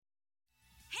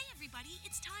everybody,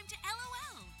 it's time to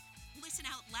LOL. Listen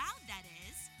out loud, that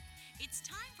is. It's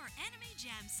time for Anime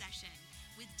Jam Session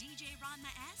with DJ Ranma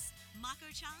S,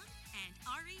 Mako-chan, and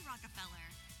Ari Rockefeller.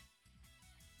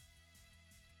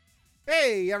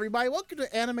 Hey everybody, welcome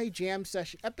to Anime Jam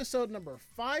Session, episode number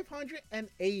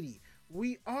 580.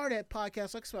 We are that podcast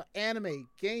that talks about anime,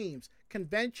 games,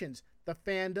 conventions, the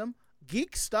fandom,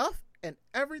 geek stuff, and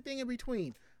everything in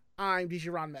between. I'm DJ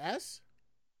Ranma S.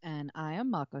 And I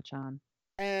am Mako-chan.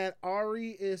 And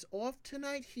Ari is off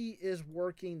tonight. He is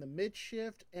working the mid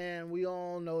shift, and we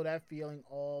all know that feeling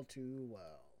all too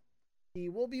well. He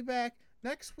will be back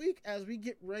next week as we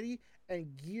get ready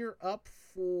and gear up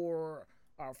for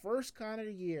our first con of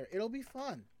the year. It'll be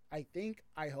fun. I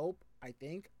hope.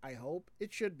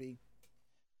 It should be.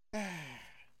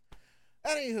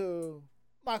 Anywho,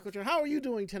 Mako-chan, how are you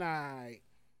doing tonight?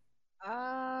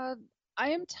 I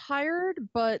am tired,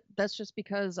 but that's just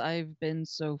because I've been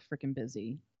so freaking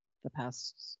busy the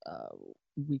past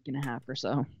week and a half or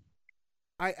so.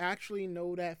 I actually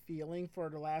know that feeling for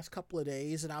the last couple of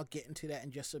days, and I'll get into that in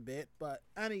just a bit. But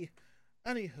anywho,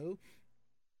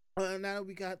 now that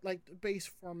we got like the base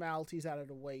formalities out of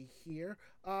the way here,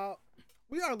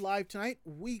 we are live tonight,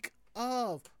 week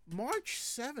of March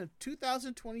 7th,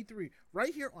 2023,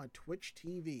 right here on Twitch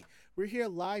TV. We're here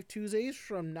live Tuesdays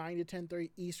from 9 to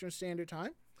 10:30 Eastern Standard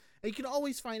Time. And you can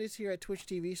always find us here at Twitch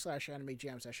TV/Anime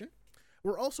Jam Session.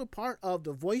 We're also part of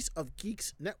the Voice of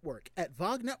Geeks Network at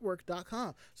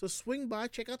vognetwork.com. So swing by,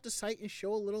 check out the site, and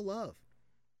show a little love.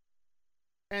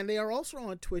 And they are also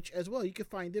on Twitch as well. You can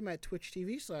find them at Twitch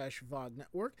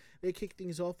TV/VogNetwork. They kick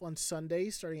things off on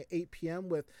Sundays starting at 8 p.m.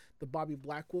 with the Bobby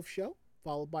Blackwolf Show,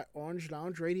 followed by Orange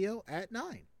Lounge Radio at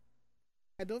 9.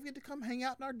 And don't forget to come hang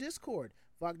out in our Discord,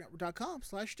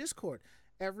 vognetwork.com/Discord.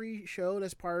 Every show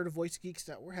that's part of the Voice Geeks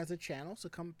Network has a channel, so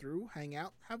come through, hang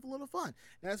out, have a little fun.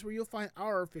 That's where you'll find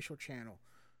our official channel.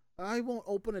 I won't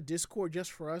open a Discord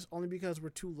just for us, only because we're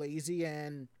too lazy,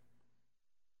 and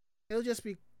it'll just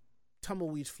be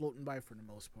tumbleweeds floating by for the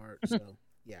most part. So,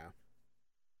 yeah.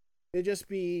 It'll just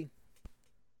be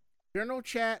general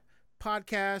chat,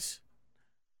 podcasts,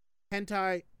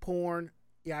 hentai, porn,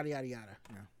 yada, yada, yada.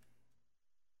 You know.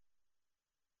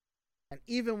 And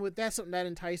even with that, something that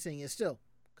enticing is still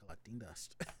collecting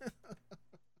dust.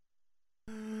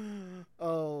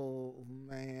 Oh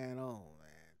man.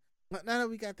 Now that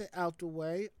we got that out the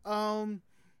way,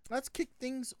 let's kick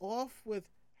things off with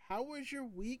how was your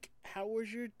week? How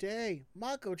was your day,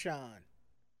 Mako-chan?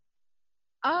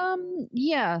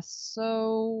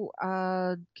 So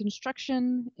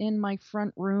construction in my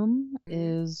front room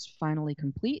is finally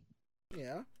complete.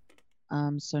 Yeah.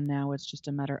 So now it's just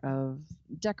a matter of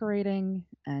decorating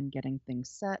and getting things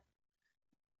set.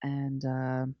 And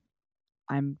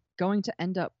I'm going to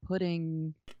end up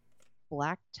putting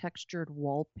black textured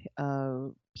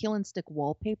peel and stick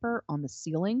wallpaper on the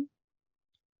ceiling.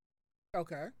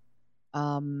 Okay.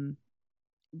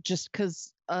 Just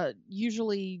because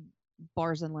usually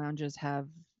bars and lounges have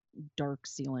dark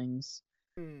ceilings.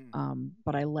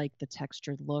 But I like the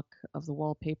textured look of the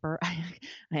wallpaper. I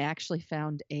actually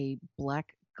found a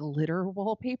black glitter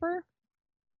wallpaper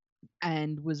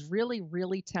and was really,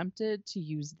 really tempted to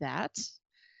use that.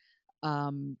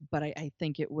 But I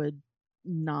think it would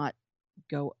not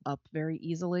go up very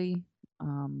easily.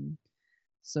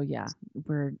 So yeah,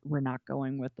 we're not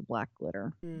going with the black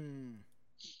glitter.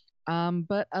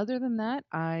 But other than that,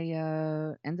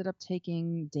 I ended up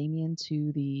taking Damien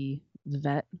to the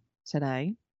vet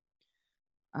today.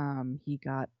 He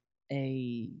got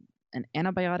an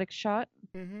antibiotic shot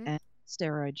and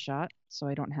steroid shot, so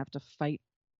I don't have to fight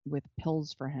with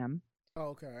pills for him.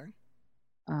 Okay.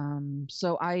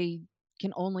 So I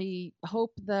can only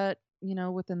hope that,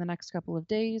 within the next couple of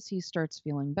days he starts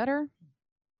feeling better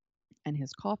and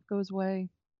his cough goes away.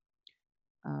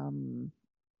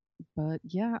 But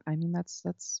yeah, I mean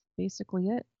that's basically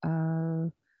it.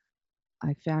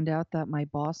 I found out that my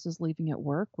boss is leaving at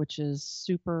work, which is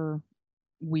super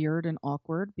weird and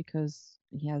awkward because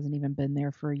he hasn't even been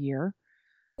there for a year.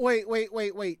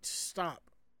 Wait, stop.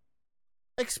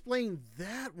 Explain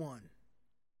that one.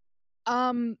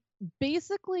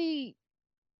 Basically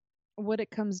what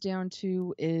it comes down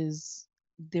to is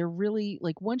there really,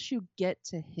 like, once you get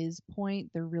to his point,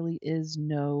 there really is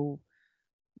no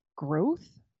growth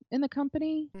in the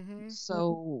company.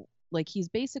 So like he's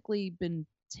basically been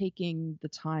taking the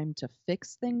time to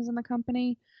fix things in the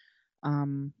company.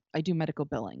 I do medical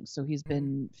billing, so he's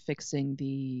been fixing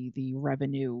the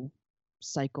revenue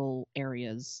cycle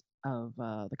areas of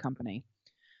the company.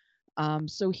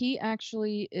 So he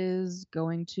actually is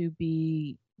going to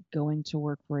be going to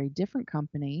work for a different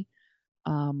company,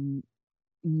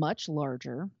 much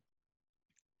larger,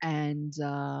 and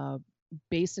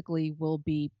basically will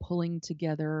be pulling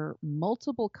together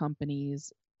multiple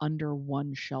companies under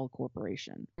one shell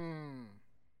corporation. Hmm.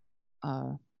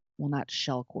 Well, not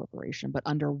shell corporation, but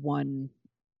under one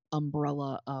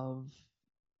umbrella of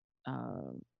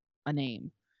a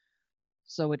name.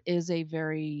 So it is a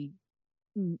very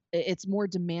it's more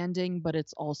demanding, but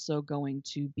it's also going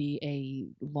to be a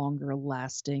longer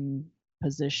lasting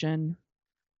position,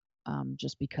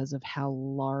 just because of how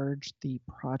large the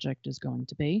project is going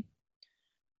to be.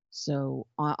 So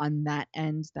on that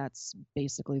end, that's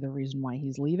basically the reason why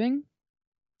he's leaving,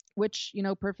 which,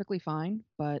 perfectly fine,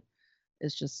 but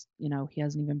it's just, he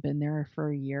hasn't even been there for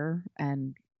a year,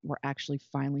 and we're actually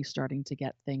finally starting to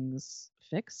get things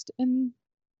fixed in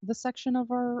the section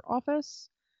of our office.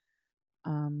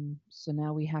 So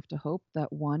now we have to hope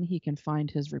that one, he can find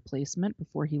his replacement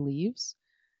before he leaves,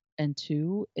 and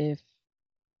two, if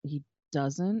he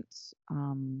doesn't,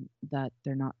 that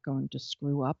they're not going to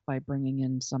screw up by bringing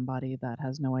in somebody that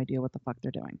has no idea what the fuck they're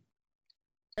doing.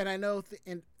 And I know,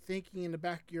 in thinking in the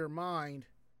back of your mind,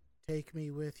 take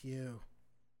me with you.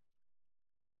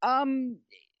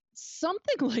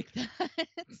 Something like that.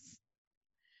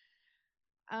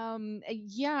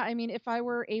 Yeah, I mean, if I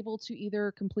were able to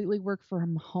either completely work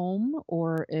from home,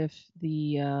 or if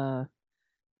the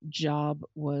job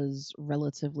was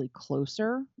relatively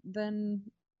closer than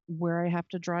where I have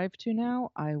to drive to now,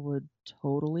 I would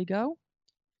totally go.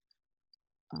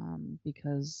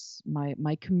 Because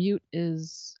my commute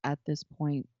is at this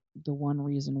point the one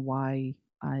reason why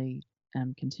I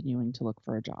am continuing to look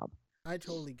for a job. I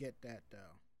totally get that,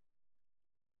 though.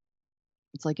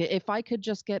 It's like if I could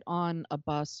just get on a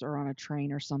bus or on a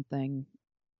train or something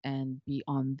and be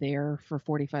on there for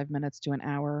 45 minutes to an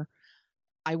hour,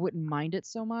 I wouldn't mind it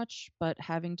so much. But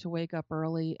having to wake up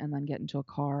early and then get into a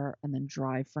car and then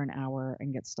drive for an hour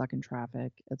and get stuck in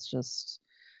traffic, it's just.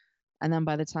 And then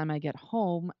by the time I get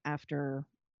home after,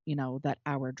 that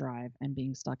hour drive and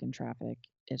being stuck in traffic,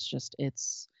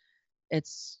 it's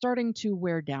starting to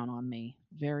wear down on me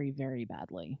very, very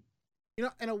badly.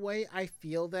 In a way, I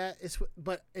feel that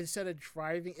but instead of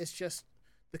driving, it's just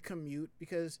the commute,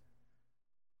 because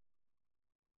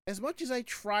as much as I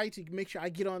try to make sure I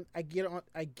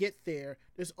get there,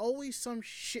 there's always some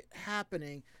shit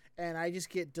happening, and I just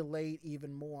get delayed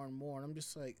even more and more. And I'm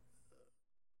just like,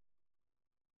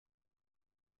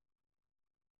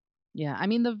 Yeah, I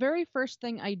mean, the very first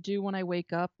thing I do when I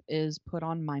wake up is put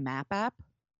on my map app,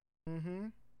 mm-hmm.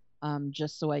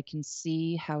 Just so I can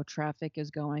see how traffic is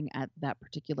going at that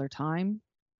particular time.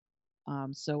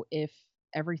 So if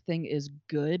everything is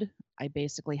good, I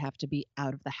basically have to be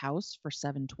out of the house for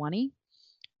 7:20.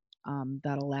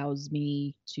 That allows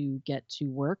me to get to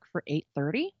work for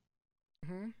 8:30.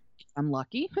 Mm-hmm. I'm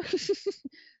lucky.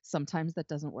 Sometimes that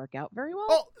doesn't work out very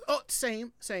well. Oh,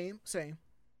 same.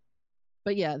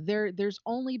 But yeah, there's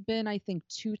only been, I think,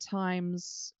 2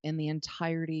 times in the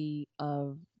entirety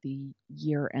of the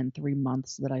year and 3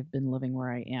 months that I've been living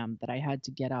where I am that I had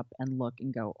to get up and look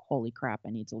and go, holy crap,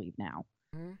 I need to leave now.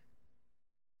 Mm-hmm.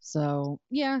 So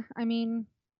yeah, I mean,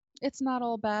 it's not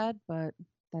all bad, but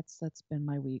that's been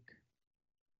my week.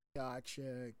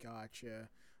 Gotcha.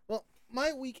 Well,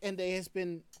 my weekend day has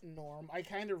been norm. I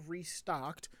kind of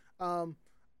restocked.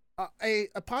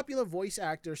 A popular voice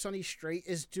actor, Sonny Strait,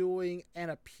 is doing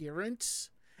an appearance,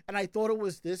 and I thought it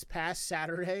was this past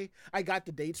Saturday. I got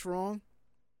the dates wrong.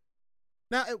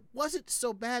 Now, it wasn't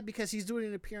so bad because he's doing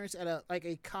an appearance at a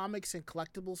comics and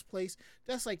collectibles place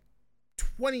that's like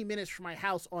 20 minutes from my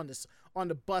house on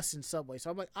the bus and subway. So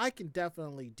I'm like, I can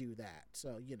definitely do that.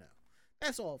 So,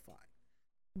 that's all fine.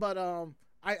 But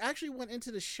I actually went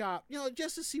into the shop,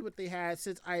 just to see what they had,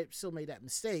 since I still made that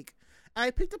mistake. And I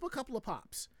picked up a couple of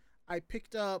pops. I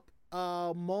picked up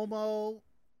Momo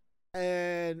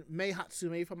and Mei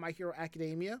Hatsume from My Hero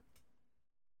Academia.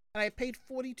 And I paid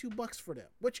 $42 for them,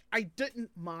 which I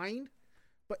didn't mind.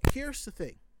 But here's the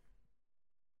thing.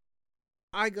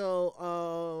 I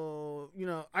go,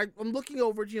 I'm looking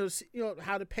over,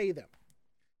 how to pay them.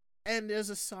 And there's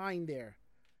a sign there.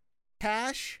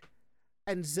 Cash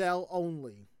and Zelle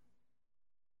only.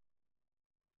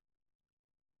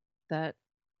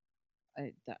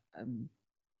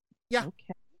 Yeah.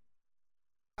 Okay.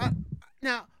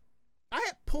 Now, I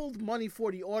had pulled money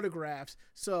for the autographs,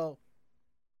 so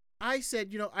I said,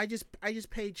 I just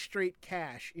paid straight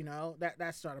cash,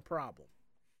 that's not a problem.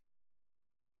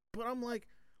 But I'm like,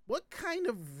 what kind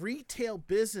of retail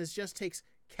business just takes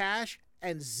cash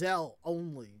and Zelle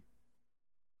only?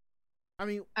 I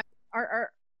mean, are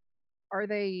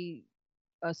they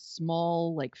a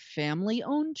small, like, family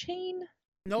owned chain?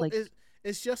 No, like,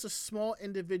 it's just a small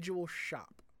individual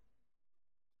shop.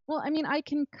 Well, I mean, I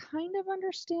can kind of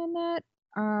understand that.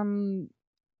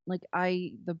 Like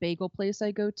the bagel place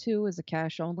I go to is a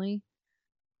cash only.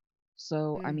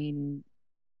 So, I Mm. mean,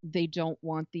 they don't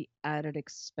want the added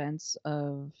expense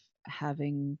of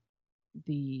having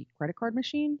the credit card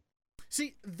machine.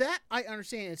 See, that I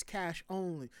understand is cash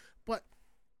only, but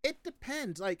it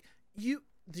depends. Like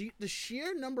the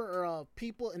sheer number of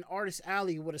people in Artist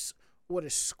Alley with a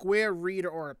Square reader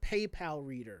or a PayPal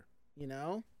reader, you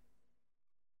know.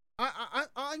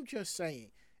 I'm just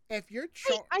saying, if you're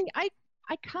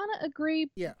I kind of agree,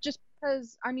 yeah. just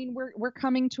because I mean we're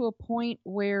coming to a point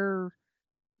where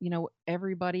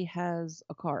everybody has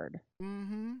a card.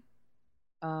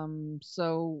 Mm-hmm.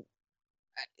 So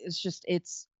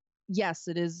it's yes,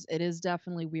 it is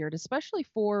definitely weird, especially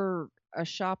for a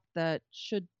shop that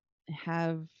should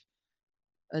have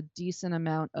a decent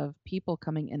amount of people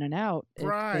coming in and out if they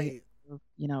Right.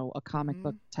 are, a comic Mm-hmm.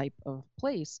 book type of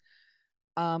place.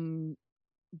 Um,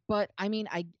 but I mean,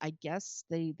 I guess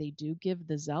they do give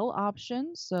the Zelle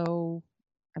option, so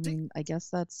I See, mean, I guess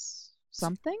that's see,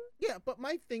 something. yeah, but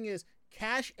my thing is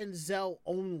cash and Zelle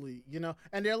only, you know,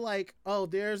 and they're like, oh,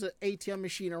 there's an ATM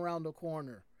machine around the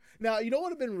corner. Now, you know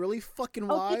what would have been really fucking Oh,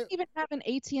 they wild? don't even have an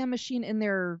ATM machine in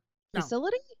their No,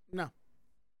 facility? no,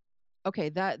 Okay,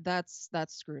 that's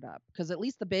screwed up because at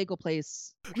least the bagel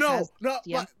place no, has no,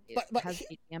 ATM but has an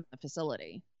ATM in the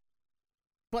facility.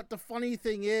 but the funny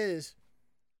thing is,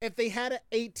 if they had an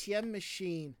ATM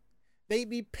machine, they'd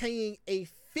be paying a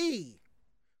fee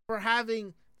for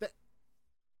having the.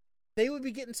 They would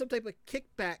be getting some type of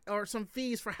kickback or some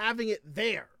fees for having it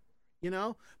there, you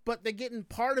know. But they're getting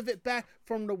part of it back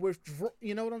from the withdraw.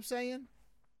 You know what I'm saying?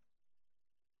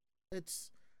 It's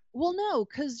Well, no,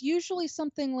 because usually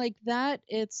something like that,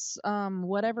 it's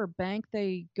whatever bank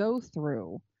they go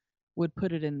through would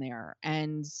put it in there,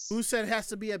 and who said it has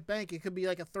to be a bank? It could be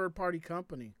like a third party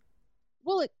company.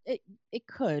 well, it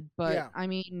could, but Yeah. I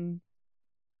mean,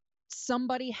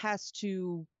 somebody has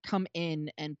to come in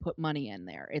and put money in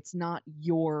there. It's not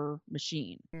your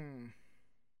machine. Hmm.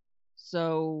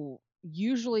 So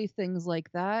usually things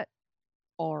like that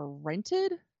are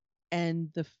rented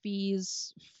and the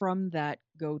fees from that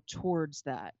go towards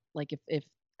that. Like if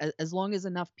as long as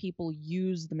enough people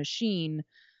use the machine,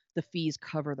 the fees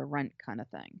cover the rent kind of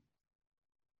thing.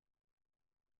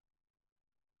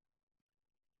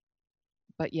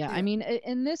 But yeah, I Yeah. mean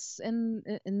in this in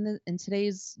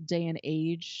today's day and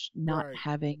age, not Right.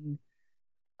 having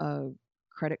a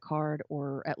credit card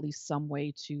or at least some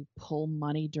way to pull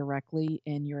money directly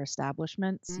in your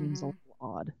establishment seems a Mm-hmm. little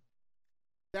odd.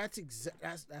 That's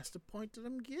the point that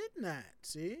I'm getting at.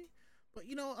 See, but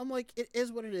you know, I'm like, it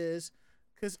is what it is.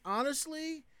 Because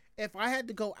honestly, if I had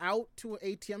to go out to an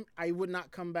ATM, I would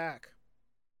not come back.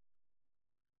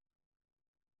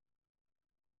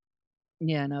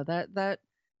 Yeah, no, that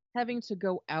having to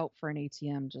go out for an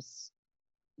ATM just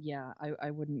yeah,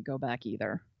 I wouldn't go back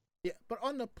either. Yeah, but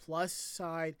on the plus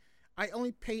side, I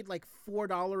only paid like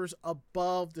 $4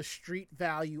 above the street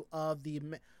value of the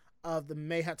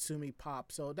Meihatsumi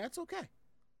pop, so that's okay.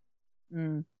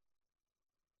 Mm.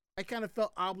 I kind of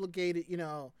felt obligated, You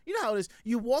know how it is.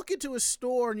 You walk into a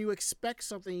store and you expect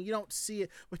something, and you don't see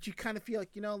it, but you kind of feel like,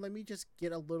 let me just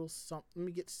get a little something. Let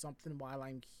me get something while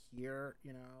I'm here,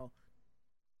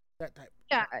 that type.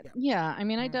 Yeah, Yeah, yeah. I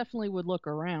mean, I Mhm. definitely would look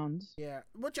around. Yeah.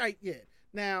 Which I did.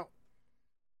 Now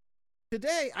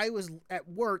today I was at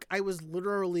work. I was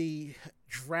literally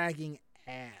dragging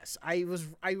ass. I was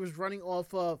running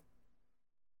off of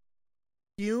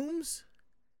fumes,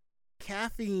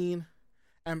 caffeine,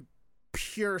 and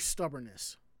pure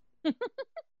stubbornness.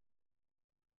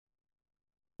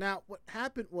 Now, what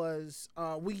happened was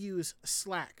we use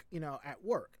Slack, at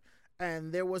work,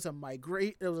 and there was a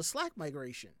migrate. There was a Slack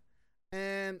migration,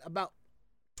 and about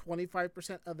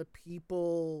 25% of the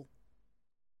people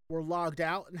were logged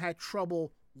out and had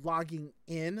trouble logging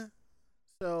in.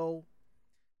 So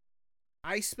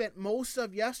I spent most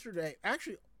of yesterday,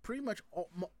 actually, pretty much,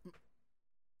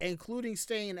 including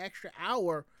staying an extra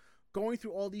hour, going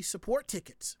through all these support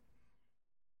tickets.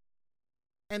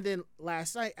 And then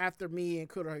last night, after me and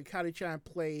Kuro Hikari-chan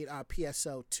played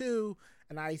PSO 2,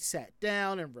 and I sat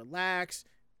down and relaxed,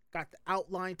 got the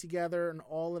outline together and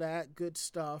all of that good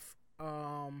stuff,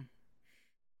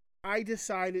 I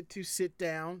decided to sit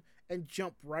down and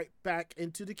jump right back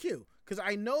into the queue. Because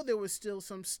I know there was still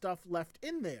some stuff left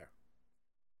in there.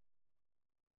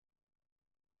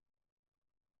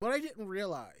 What I didn't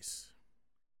realize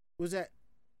was that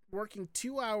working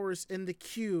 2 hours in the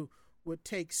queue would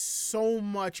take so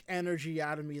much energy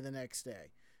out of me the next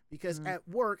day. Because Mm. at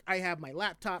work, I have my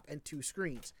laptop and two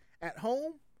screens. At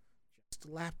home, just a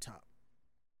laptop.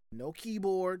 no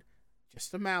keyboard,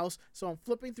 just a mouse. So I'm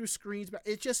flipping through screens, but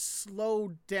it just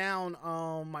slowed down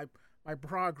my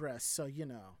progress. So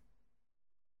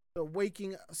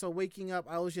waking up,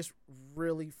 I was just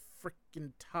really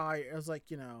freaking tired. I was like,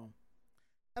 and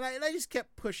I just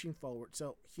kept pushing forward.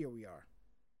 So here we are.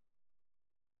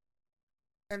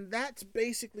 And that's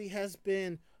basically has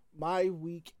been my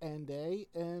weekend day.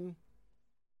 And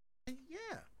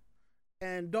yeah.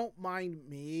 And don't mind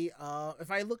me if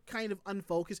I look kind of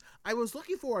unfocused. I was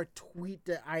looking for a tweet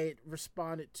that I had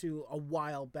responded to a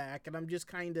while back, and I'm just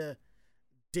kind of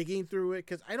digging through it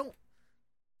because I don't.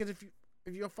 Because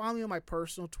if you're following me on my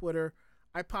personal Twitter,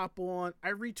 I pop on,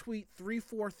 I retweet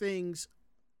 3-4 things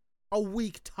a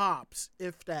week tops,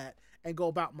 if that, and go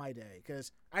about my day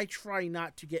because I try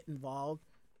not to get involved.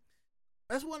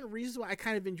 That's one of the reasons why I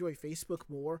kind of enjoy Facebook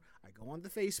more. I go on to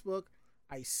Facebook.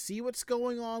 I see what's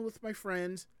going on with my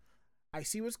friends. I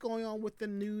see what's going on with the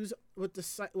news, with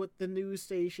the news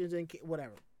stations and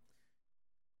whatever.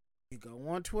 You go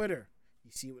on Twitter.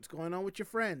 You see what's going on with your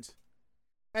friends.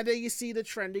 And then you see the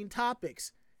trending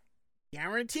topics.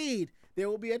 Guaranteed, there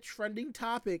will be a trending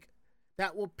topic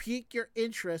that will pique your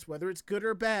interest, whether it's good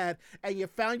or bad, and you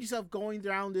found yourself going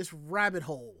down this rabbit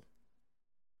hole.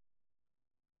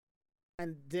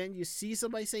 And then you see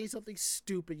somebody saying something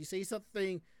stupid. You say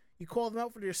something... You call them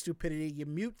out for their stupidity, you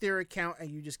mute their account, and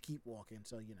you just keep walking.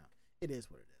 So, it is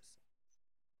what it is.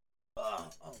 Oh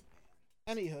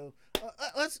man. Anywho,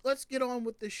 let's get on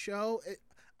with the show.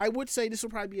 I would say this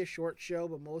will probably be a short show,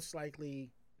 but most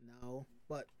likely no.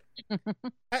 But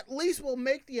at least we'll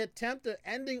make the attempt at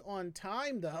ending on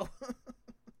time, though.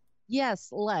 Yes,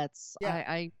 let's. Yeah.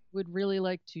 I would really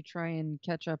like to try and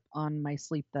catch up on my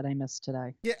sleep that I missed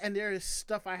today. Yeah, and there is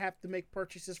stuff I have to make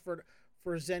purchases for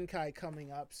Zenkai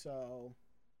coming up, so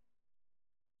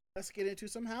let's get into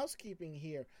some housekeeping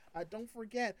here. Don't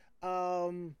forget,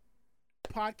 podcast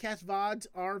VODs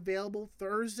are available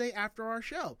Thursday after our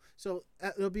show. So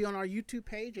it'll be on our YouTube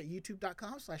page at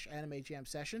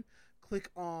youtube.com/animejamsession. Click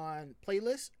on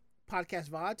playlist, podcast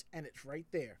VODs, and it's right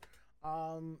there.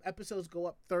 Episodes go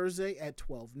up Thursday at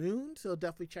 12 noon, so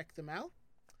definitely check them out.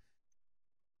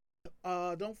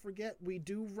 Don't forget, we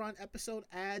do run episode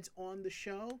ads on the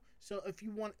show. So if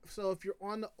you're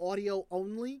on the audio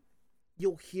only,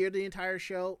 you'll hear the entire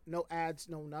show. No ads,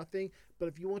 no nothing. But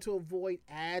if you want to avoid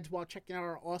ads while checking out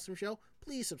our awesome show,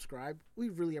 please subscribe. We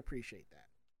really appreciate that.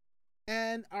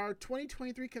 And our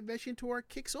 2023 convention tour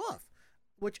kicks off,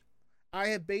 which I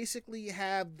have basically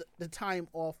have the time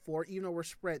off for, even though we're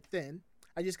spread thin.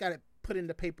 I just got to put in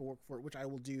the paperwork for it, which I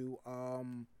will do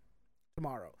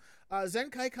tomorrow.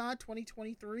 ZenkaiCon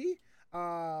 2023,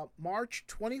 March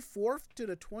 24th to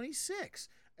the 26th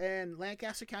in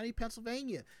Lancaster County,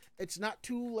 Pennsylvania. It's not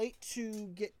too late to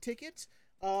get tickets.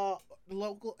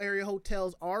 Local area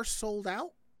hotels are sold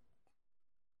out.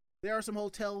 There are some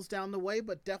hotels down the way,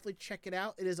 but definitely check it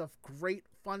out. It is a great,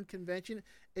 fun convention.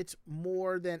 It's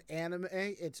more than anime.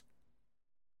 It's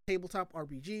tabletop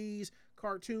RPGs,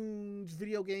 cartoons,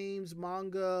 video games,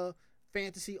 manga,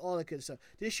 fantasy, all that good stuff.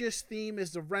 This year's theme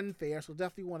is the Ren Fair, so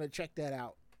definitely want to check that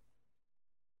out.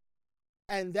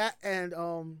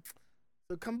 So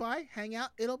come by, hang out,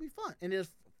 it'll be fun. And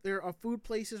there are food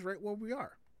places right where we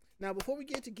are. Now, before we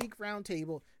get to Geek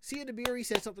Roundtable, Sia DeBeery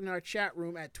said something in our chat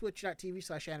room at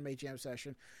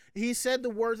twitch.tv/animejamsession. He said the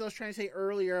words I was trying to say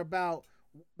earlier about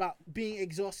being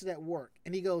exhausted at work.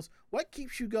 And he goes, "What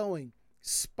keeps you going?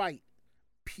 Spite.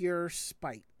 Pure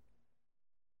spite."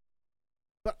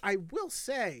 But I will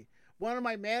say, one of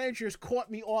my managers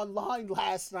caught me online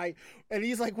last night, and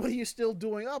he's like, "What are you still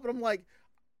doing up?" And I'm like,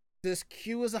 "This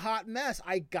queue is a hot mess.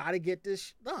 I gotta get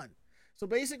this done." So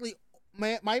basically,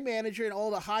 my manager and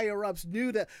all the higher ups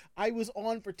knew that I was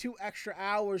on for 2 extra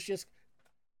hours just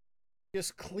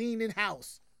cleaning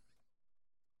house.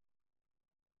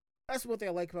 That's what they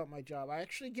like about my job. I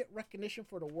actually get recognition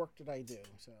for the work that I do.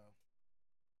 So,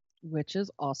 which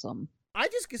is awesome. I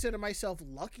just consider myself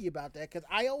lucky about that, because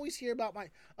I always hear about my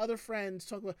other friends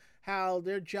talk about how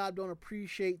their job don't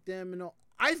appreciate them and all.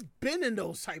 I've been in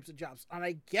those types of jobs, and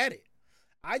I get it.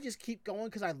 I just keep going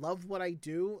because I love what I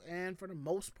do, and for the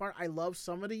most part, I love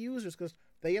some of the users because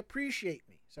they appreciate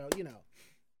me. So,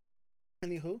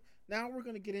 Anywho, now we're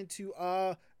going to get into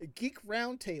Geek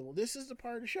Roundtable. This is the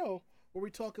part of the show where we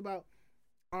talk about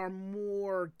our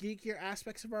more geekier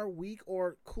aspects of our week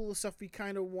or cool stuff we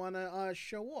kind of want to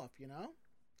show off,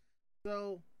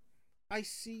 So, I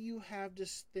see you have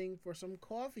this thing for some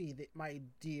coffee, my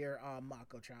dear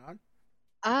Mako-chan.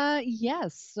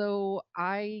 Yes. So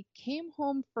I came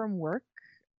home from work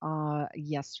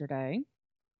yesterday,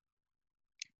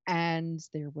 and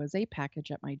there was a package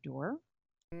at my door.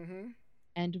 Mm-hmm.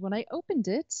 And when I opened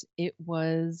it, it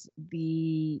was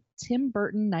the Tim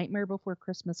Burton Nightmare Before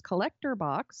Christmas collector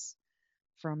box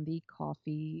from the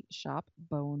coffee shop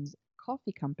Bones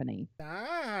Coffee Company.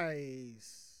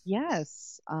 Nice.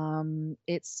 Yes,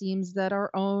 it seems that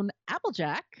our own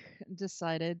Applejack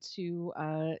decided to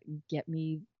get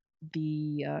me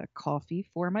the coffee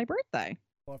for my birthday.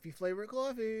 Coffee flavored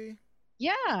coffee.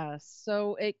 Yeah,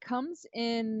 so it comes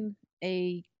in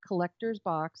a collector's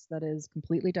box that is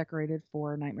completely decorated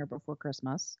for Nightmare Before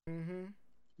Christmas. Mm-hmm.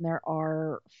 There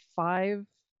are 5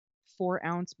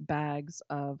 4-ounce bags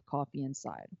of coffee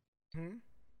inside.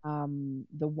 Mm-hmm.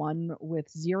 The one with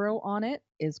 0 on it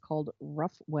is called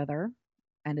Rough Weather,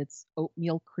 and it's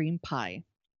oatmeal cream pie.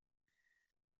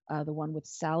 The one with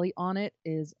Sally on it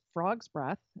is Frog's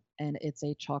Breath, and it's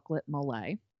a chocolate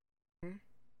mole.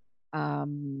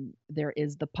 There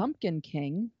is the Pumpkin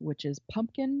King, which is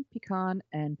pumpkin, pecan,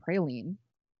 and praline.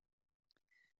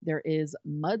 There is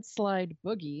Mudslide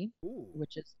Boogie, Ooh.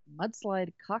 which is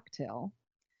mudslide cocktail.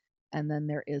 And then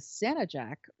there is Santa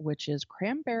Jack, which is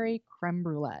cranberry creme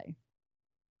brulee.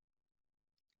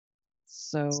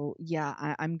 So yeah,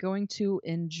 I'm going to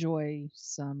enjoy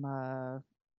some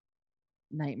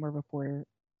Nightmare Before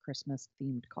Christmas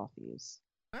themed coffees.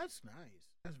 That's nice.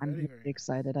 That's I'm very, very very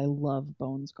excited. I love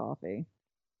Bones Coffee.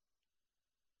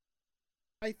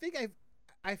 I think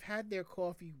I've had their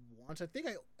coffee once. I think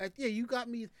yeah, you got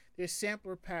me their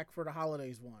sampler pack for the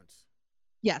holidays once.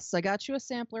 Yes, I got you a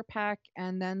sampler pack,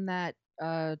 and then that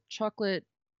chocolate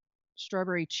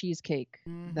strawberry cheesecake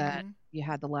that you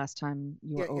had the last time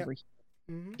you were over here.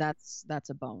 Mm-hmm. That's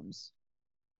a Bones.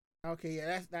 Okay,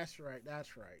 yeah, that's right.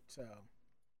 That's right. So,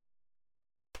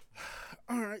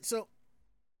 all right. So,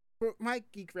 for my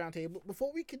Geek Roundtable,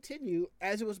 before we continue,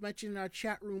 as it was mentioned in our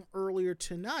chat room earlier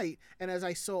tonight, and as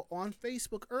I saw on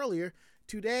Facebook earlier,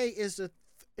 today is the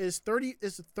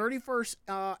 31st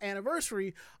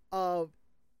anniversary of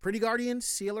Pretty Guardian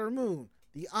Sailor Moon,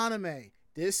 the anime.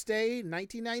 This day,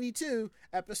 1992,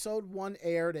 episode 1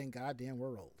 aired, and goddamn,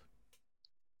 we're old.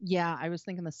 Yeah, I was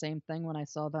thinking the same thing when I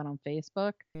saw that on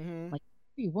Facebook. Mm-hmm. Like,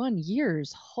 31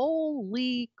 years.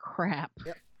 Holy crap.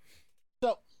 Yep.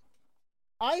 So,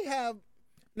 I have,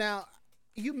 now,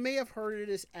 you may have heard of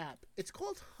this app. It's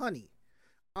called Honey.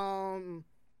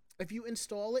 If you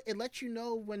install it, it lets you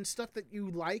know when stuff that you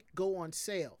like go on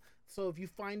sale. So if you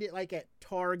find it like at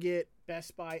Target,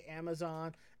 Best Buy,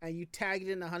 Amazon, and you tag it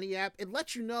in the Honey app, it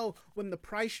lets you know when the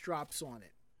price drops on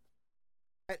it.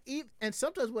 And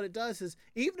sometimes what it does is,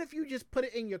 even if you just put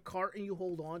it in your cart and you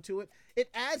hold on to it, it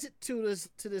adds it to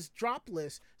this drop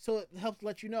list, so it helps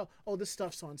let you know, oh, this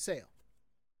stuff's on sale.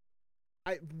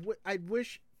 I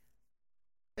wish,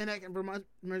 and I can remind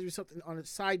me something on a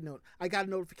side note. I got a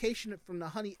notification from the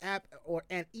Honey app or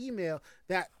an email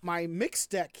that my mix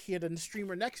deck here, the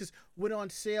Streamer Nexus, went on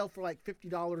sale for like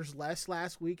 $50 less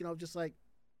last week, and I was just like,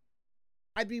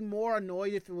 I'd be more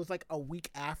annoyed if it was like a week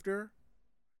after.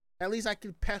 At least I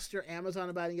could pester Amazon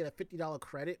about it and get a $50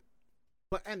 credit.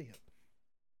 But anyhow,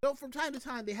 so from time to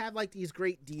time they have like these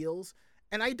great deals,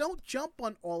 and I don't jump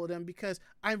on all of them because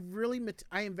I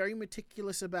am very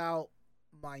meticulous about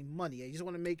my money. I just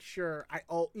want to make sure I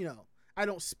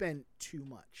don't spend too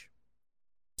much.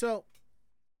 So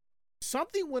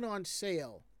something went on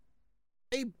sale,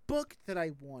 a book that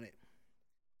I wanted.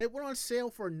 It went on sale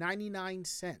for 99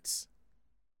 cents.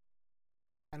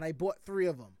 And I bought 3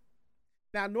 of them.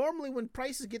 Now, normally when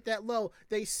prices get that low,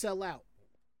 they sell out.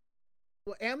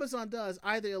 What Amazon does,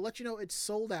 either it'll let you know it's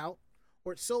sold out,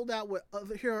 or it's sold out with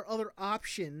here are other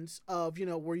options of,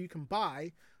 where you can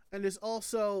buy. And there's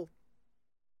also,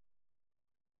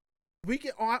 we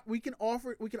can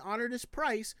honor this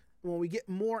price. When we get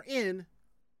more in,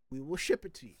 we will ship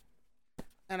it to you.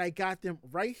 And I got them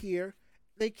right here.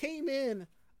 They came in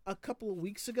a couple of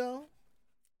weeks ago,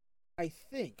 I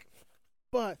think.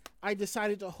 But I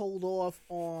decided to hold off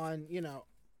on,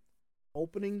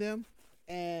 opening them.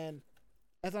 And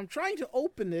as I'm trying to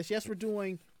open this, yes, for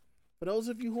those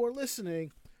of you who are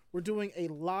listening, we're doing a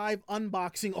live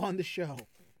unboxing on the show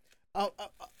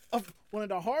of one of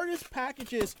the hardest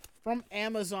packages from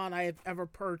Amazon I have ever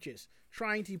purchased,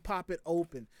 trying to pop it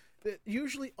open.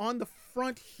 Usually on the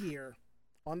front here,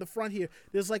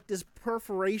 there's like this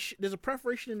perforation. There's a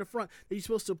perforation in the front that you're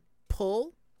supposed to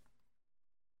pull.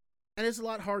 And it's a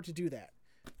lot hard to do that.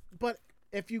 But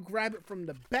if you grab it from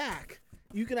the back,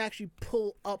 you can actually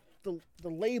pull up the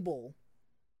label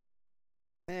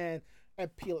and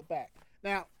peel it back.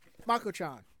 Now,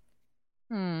 Mako-chan.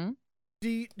 Do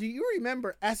you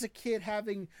remember as a kid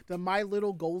having the My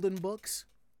Little Golden books?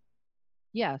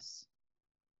 Yes.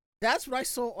 That's what I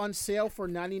saw on sale for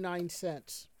 99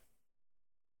 cents.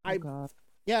 Oh, God.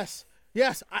 Yes.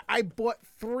 Yes, I bought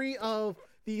 3 of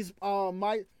these.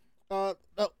 A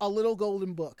little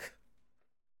golden book,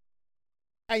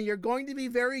 and you're going to be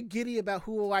very giddy about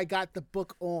who I got the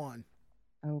book on.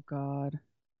 Oh God.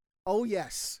 Oh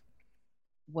yes,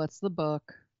 What's the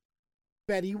book?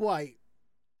 Betty White.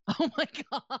 Oh my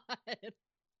God.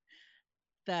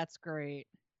 That's great.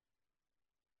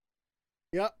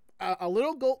 Yep,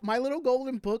 my little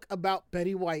golden book about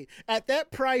Betty White. At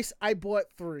that price, I bought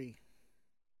 3.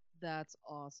 That's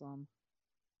awesome.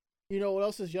 You know what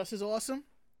else is just as awesome?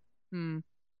 Hmm.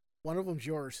 One of them's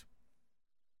yours.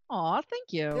 Aw,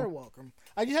 thank you. You're welcome.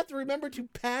 I just have to remember to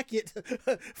pack it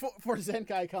for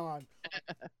Zenkai Con.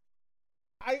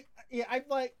 I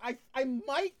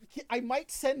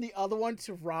might send the other one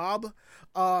to Rob.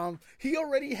 He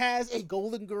already has a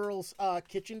Golden Girls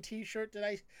kitchen T-shirt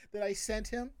that I sent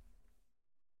him,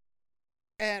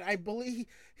 and I believe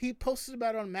he posted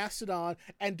about it on Mastodon.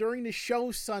 And during the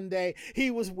show Sunday, he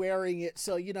was wearing it.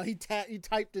 So he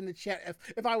typed in the chat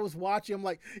if I was watching. I'm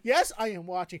like, yes, I am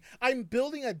watching. I'm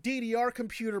building a DDR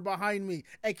computer behind me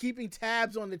and keeping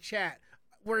tabs on the chat.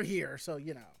 We're here, so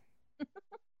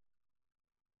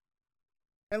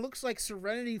It looks like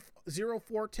Serenity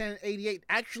 041088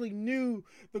 actually knew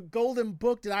the golden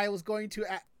book that I was going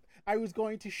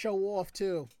to show off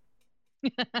too.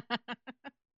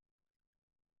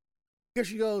 Because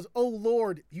she goes, "Oh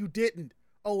Lord, you didn't."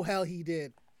 Oh hell, he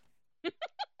did. I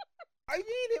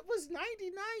mean, it was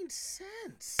 99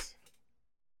 cents.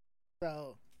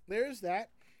 So there's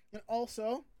that. And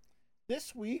also,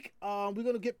 this week, we're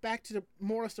gonna get back to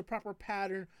more or less the proper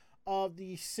pattern of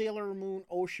the Sailor Moon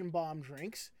Ocean Bomb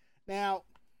drinks. Now,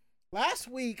 last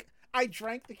week I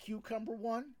drank the cucumber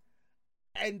one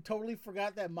and totally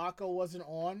forgot that Mako wasn't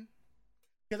on,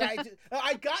 because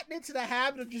I gotten into the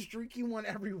habit of just drinking one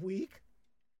every week.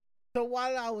 So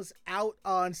while I was out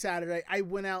on Saturday, I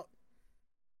went out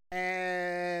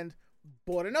and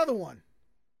bought another one.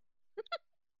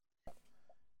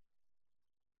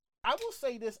 I will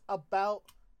say this about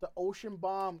the Ocean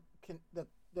Bomb, the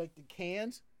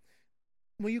cans.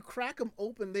 When you crack them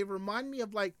open, they remind me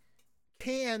of like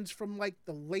cans from like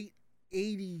the late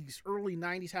 80s, early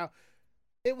 90s, how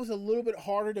it was a little bit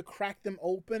harder to crack them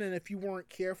open, and if you weren't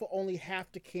careful, only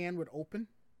half the can would open.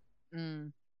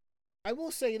 I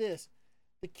will say this,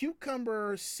 the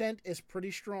cucumber scent is pretty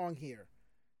strong here.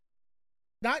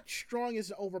 Not strong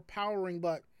as overpowering,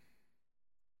 but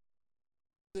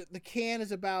the can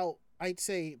is about, I'd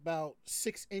say, about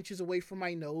 6 inches away from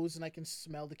my nose, and I can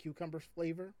smell the cucumber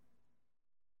flavor.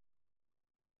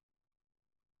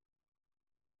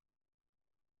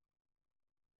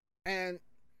 And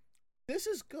this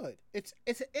is good. It's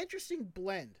an interesting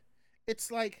blend. It's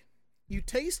like you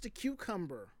taste the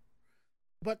cucumber,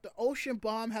 but the Ocean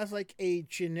Bomb has like a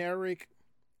generic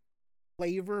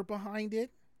flavor behind it.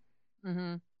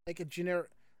 Like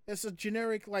it's a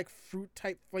generic like fruit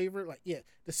type flavor. Like, yeah,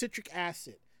 the citric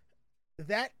acid.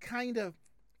 That kind of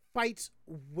fights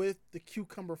with the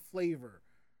cucumber flavor.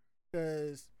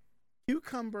 Because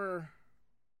cucumber,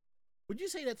 would you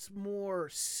say that's more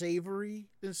savory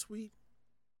than sweet?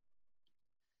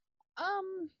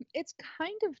 It's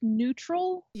kind of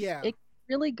neutral. Yeah. It can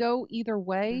really go either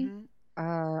way.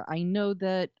 I know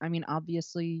that, I mean,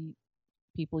 obviously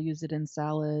people use it in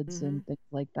salads and things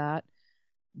like that,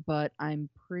 but I'm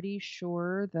pretty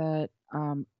sure that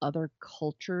other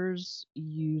cultures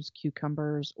use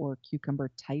cucumbers or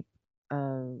cucumber type.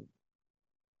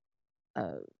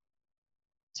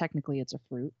 Technically it's a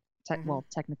fruit. Well,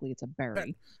 technically it's a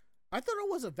berry. I thought it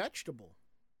was a vegetable.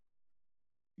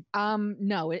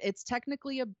 No, it's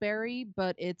technically a berry,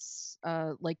 but it's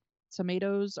like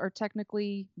tomatoes are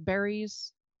technically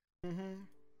berries.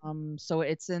 So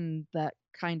it's in that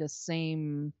kind of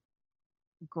same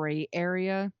gray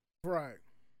area. Right.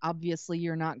 Obviously,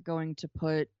 you're not going to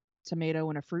put tomato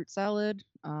in a fruit salad.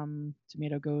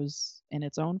 Tomato goes in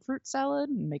its own fruit salad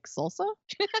and makes salsa.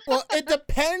 Well, it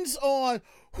depends on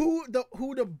who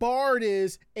the bard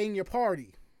is in your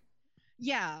party.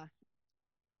 Yeah.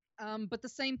 But the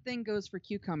same thing goes for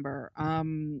cucumber.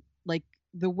 Like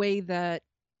the way that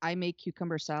I make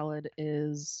cucumber salad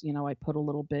is, I put a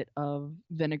little bit of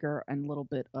vinegar and a little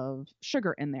bit of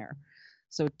sugar in there.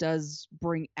 So it does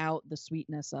bring out the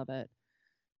sweetness of it.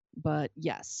 But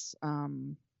yes,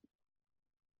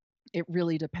 it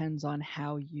really depends on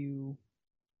how you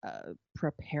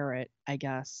prepare it, I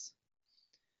guess.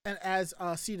 And as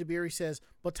C. DeBerry says,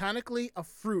 botanically a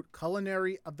fruit,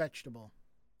 culinary a vegetable.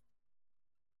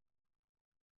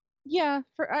 Yeah,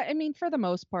 for the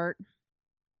most part.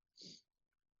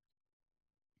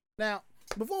 Now,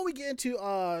 before we get into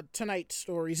tonight's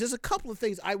stories, there's a couple of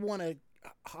things I want to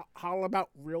holler about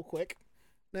real quick.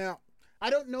 Now, I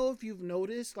don't know if you've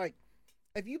noticed, like,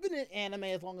 if you've been in anime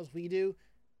as long as we do,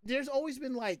 there's always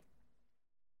been like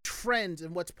trends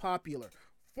in what's popular.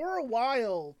 For a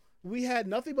while, we had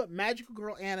nothing but magical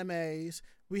girl animes.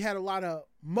 We had a lot of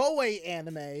moe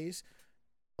animes,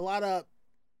 a lot of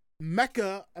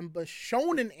mecha and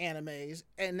shonen animes,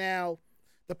 and now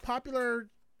the popular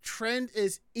trend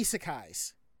is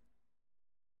isekais.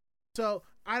 So,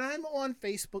 and I'm on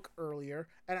Facebook earlier,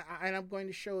 and I'm going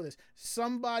to show this.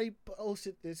 Somebody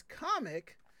posted this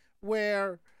comic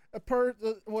where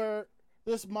where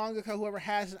this mangaka, whoever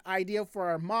has an idea for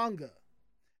our manga,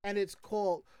 and it's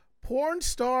called Porn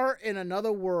Star in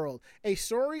Another World, a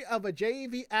story of a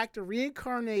JV actor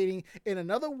reincarnating in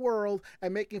another world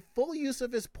and making full use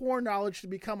of his porn knowledge to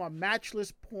become a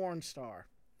matchless porn star.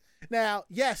 Now,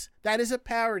 yes, that is a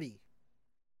parody,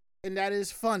 and that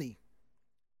is funny.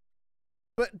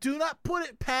 But do not put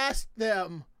it past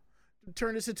them to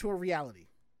turn this into a reality.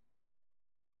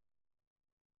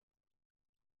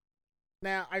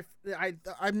 Now,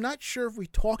 I'm not sure if we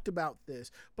talked about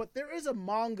this, but there is a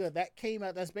manga that came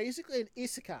out that's basically an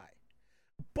isekai.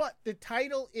 But the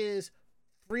title is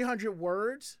 300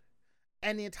 words,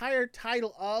 and the entire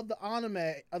title of the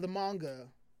anime, of the manga,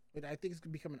 which I think it's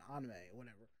going to become an anime or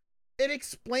whatever, it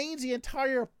explains the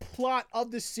entire plot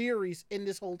of the series in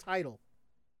this whole title.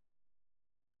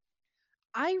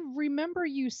 I remember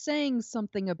you saying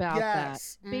something about that.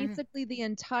 Mm-hmm. Basically, the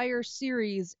entire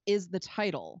series is the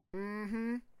title.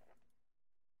 Mm-hmm.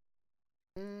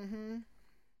 Mm-hmm.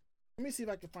 Let me see if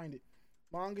I can find it.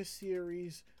 Manga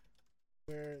series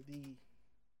where the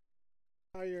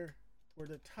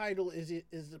title is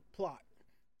the plot.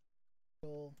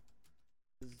 So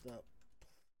is the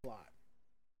plot.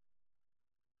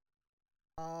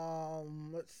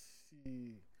 Let's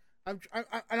see.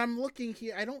 I'm looking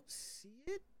here. I don't see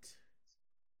it.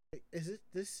 Wait, is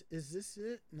this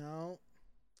it? No.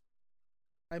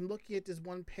 I'm looking at this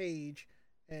one page,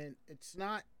 and it's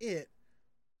not it.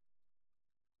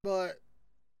 But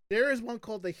there is one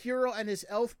called The Hero and His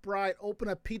Elf Bride Open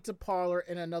a Pizza Parlor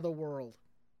in Another World.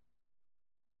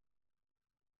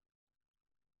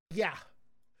 Yeah.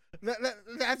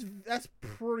 That's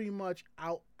pretty much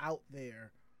out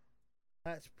there.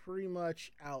 That's pretty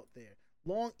much out there.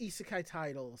 Long isekai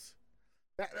titles.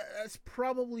 That's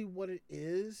probably what it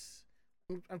is.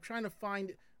 I'm trying to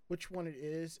find which one it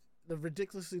is. The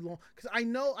ridiculously long, because I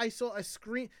know I saw a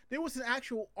screen. There was an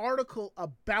actual article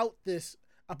about this,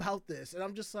 and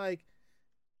I'm just like,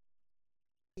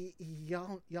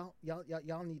 y'all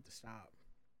need to stop.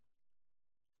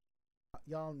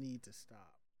 Y'all need to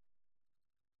stop.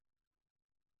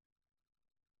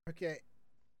 Okay.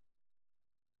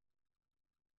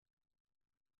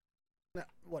 No,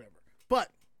 whatever. But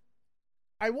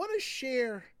I want to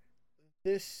share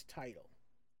this title.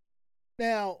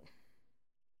 Now,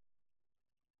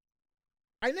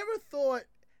 I never thought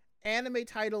anime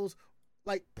titles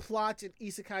like plots and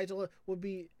isekais would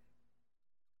be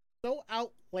so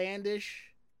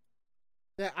outlandish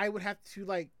that I would have to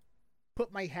like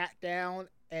put my hat down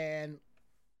and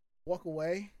walk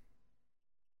away.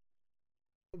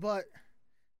 But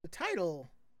the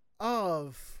title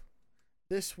of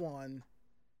this one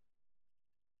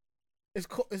is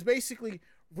basically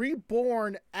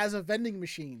Reborn as a Vending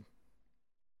Machine.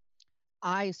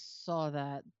 I saw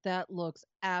that. That looks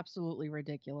absolutely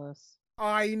ridiculous.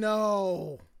 I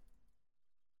know.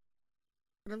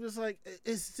 And I'm just like,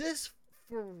 is this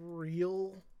for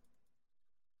real?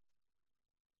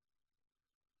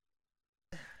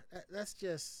 That's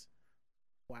just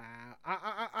wow.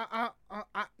 I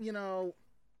you know,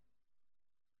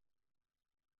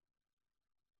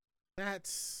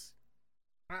 that's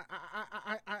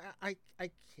I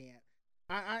can't.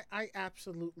 I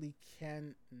absolutely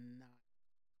cannot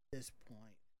at this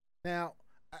point. Now,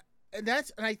 and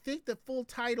I think the full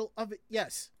title of it,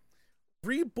 yes,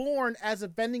 Reborn as a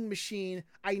Vending Machine,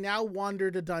 I Now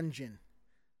Wander the Dungeon.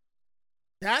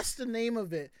 That's the name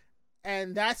of it,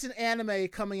 and that's an anime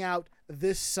coming out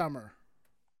this summer.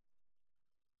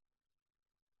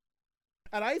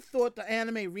 And I thought the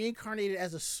anime Reincarnated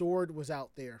as a Sword was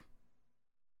out there.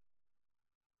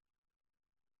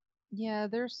 Yeah,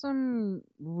 there's some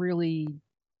really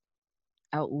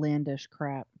outlandish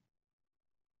crap.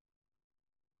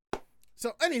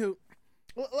 So, anywho,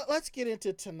 let's get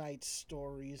into tonight's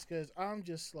stories, because I'm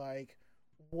just like,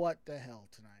 what the hell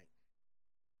tonight?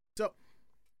 So,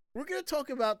 we're going to talk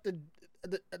about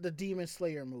the Demon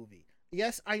Slayer movie.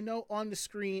 Yes, I know on the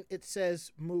screen it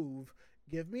says move.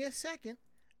 Give me a second,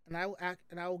 and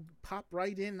I'll pop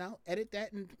right in, and I'll edit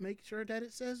that and make sure that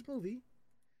it says movie.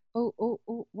 Oh,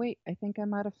 wait, I think I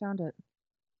might have found it.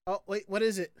 Oh, wait, what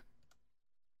is it?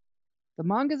 The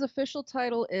manga's official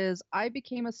title is I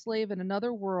Became a Slave in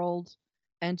Another World,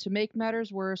 and to make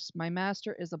matters worse, my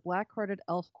master is a black-hearted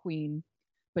elf queen,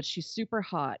 but she's super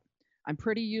hot. I'm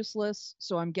pretty useless,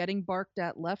 so I'm getting barked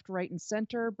at left, right, and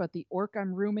center, but the orc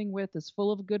I'm rooming with is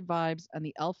full of good vibes, and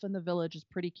the elf in the village is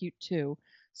pretty cute too.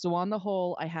 So on the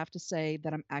whole, I have to say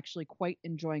that I'm actually quite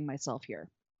enjoying myself here.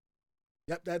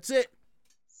 Yep, that's it.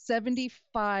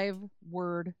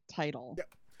 75-word title. Yep.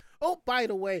 Oh, by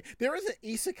the way, there is an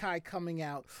isekai coming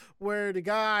out where the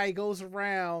guy goes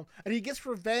around and he gets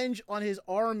revenge on his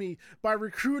army by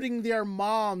recruiting their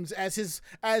moms as his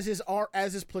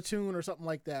platoon or something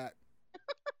like that.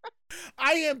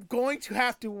 I am going to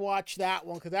have to watch that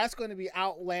one because that's going to be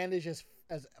outlandish as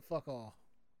fuck all.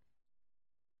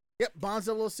 Yep,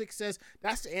 Bond006 says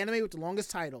that's the anime with the longest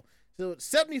title. So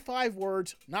 75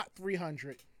 words, not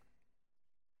 300.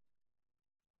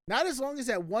 Not as long as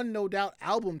that one No Doubt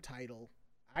album title.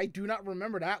 I do not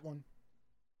remember that one.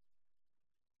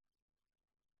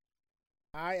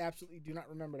 I absolutely do not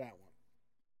remember that one.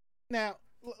 Now,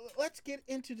 let's get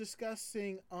into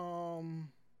discussing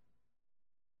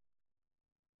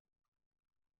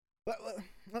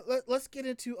let's get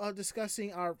into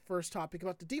discussing our first topic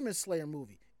about the Demon Slayer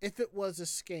movie. If it was a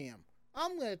scam,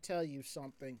 I'm going to tell you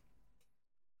something.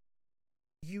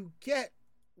 You get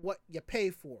what you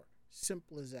pay for.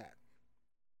 Simple as that.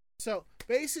 So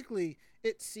basically,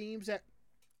 it seems that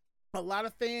a lot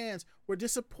of fans were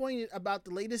disappointed about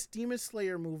the latest Demon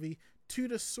Slayer movie, To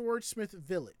the Swordsmith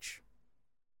Village.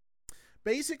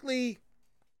 Basically,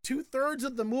 2/3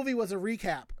 of the movie was a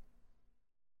recap.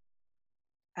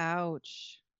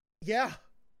 Ouch. Yeah.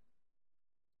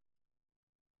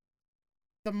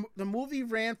 The movie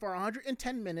ran for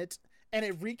 110 minutes, and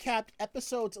it recapped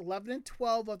episodes 11 and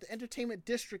 12 of the Entertainment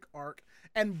District arc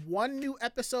and one new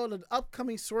episode of the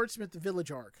upcoming Swordsmith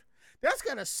Village arc. That's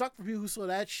gotta suck for people who saw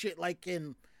that shit like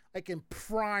in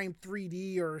Prime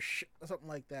 3D or something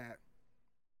like that.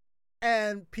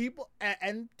 And people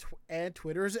and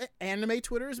Twitter's anime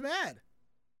Twitter is mad.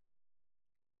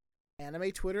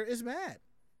 Anime Twitter is mad.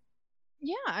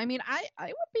 Yeah, I mean, I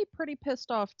would be pretty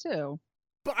pissed off too.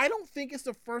 But I don't think it's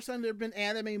the first time there have been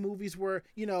anime movies where,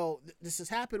 you know, this has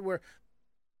happened where...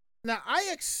 Now,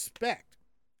 I expect,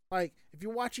 like, if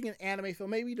you're watching an anime film,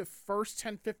 maybe the first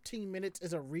 10, 15 minutes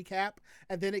is a recap,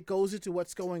 and then it goes into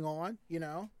what's going on, you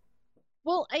know?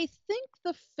 Well, I think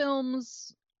the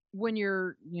films, when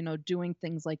you're, doing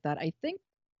things like that, I think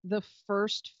the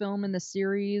first film in the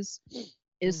series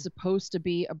is supposed to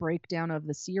be a breakdown of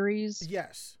the series.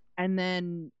 Yes. And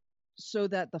then... so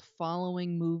that the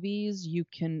following movies you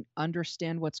can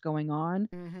understand what's going on.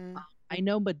 Mm-hmm. I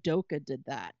know Madoka did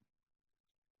that.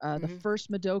 The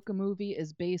first Madoka movie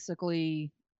is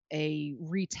basically a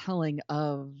retelling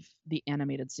of the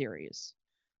animated series.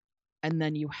 And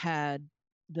then you had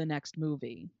the next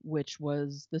movie, which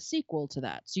was the sequel to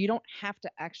that. So you don't have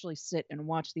to actually sit and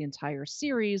watch the entire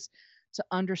series to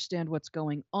understand what's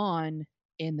going on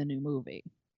in the new movie.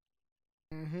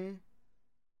 Mm-hmm.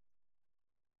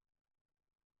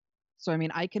 So, I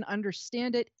mean, I can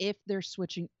understand it if they're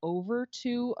switching over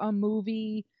to a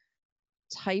movie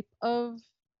type of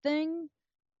thing,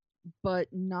 but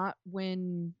not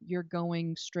when you're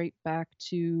going straight back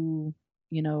to,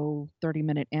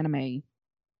 30-minute anime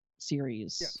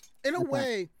series. Yeah. In a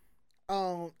way,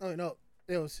 oh no,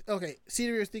 it was, okay,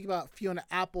 Cedar was thinking about Fiona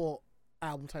Apple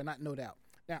album title, not No Doubt.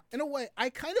 Now, in a way, I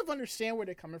kind of understand where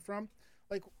they're coming from.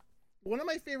 Like, one of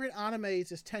my favorite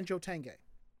animes is Tenjo Tenge.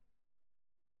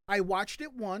 I watched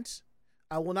it once.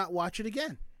 I will not watch it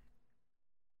again.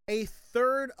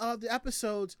 1/3 of the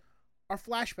episodes are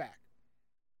flashback.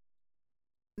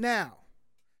 Now,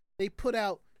 they put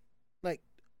out like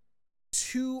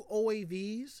 2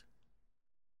 OAVs,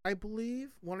 I believe,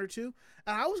 1 or 2,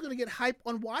 and I was going to get hype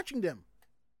on watching them,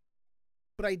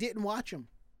 but I didn't watch them.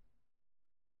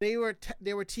 They were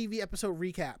TV episode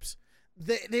recaps.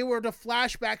 They were the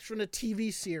flashbacks from the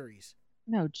TV series.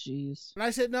 No, jeez. And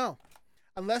I said no.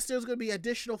 Unless there's going to be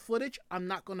additional footage, I'm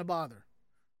not going to bother.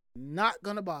 Not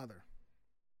going to bother.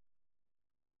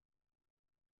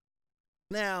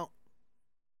 Now,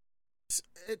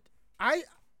 I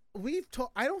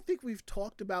don't think we've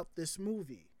talked about this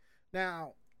movie.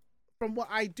 Now, from what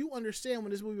I do understand,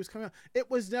 when this movie was coming out, it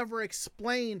was never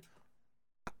explained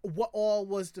what all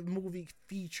was the movie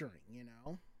featuring, you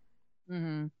know?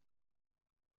 Mm-hmm.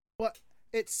 But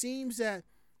it seems that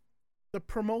the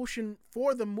promotion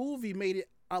for the movie made it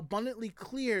abundantly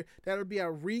clear that it would be a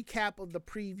recap of the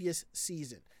previous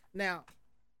season. Now,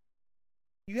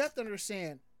 you have to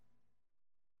understand,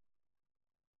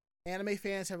 anime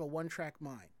fans have a one-track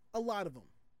mind. A lot of them.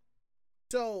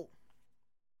 So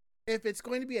if it's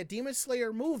going to be a Demon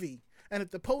Slayer movie, and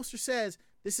if the poster says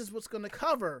this is what's going to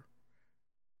cover,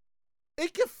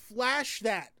 it can flash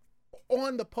that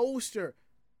on the poster,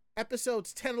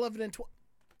 episodes 10, 11, and 12.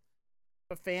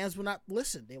 But fans will not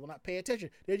listen. They will not pay attention.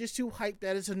 They're just too hyped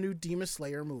that it's a new Demon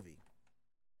Slayer movie.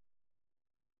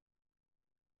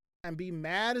 And be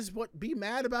mad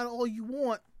about all you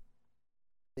want.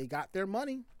 They got their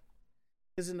money.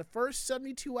 Because in the first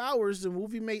 72 hours, the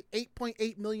movie made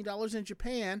 $8.8 million in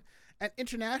Japan, and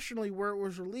internationally, where it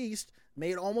was released,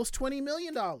 made almost $20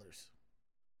 million.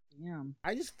 Yeah.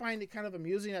 I just find it kind of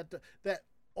amusing that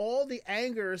all the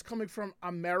anger is coming from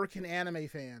American anime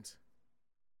fans.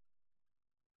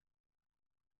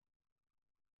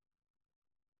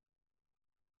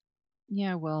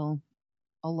 Yeah, well,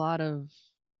 a lot of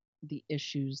the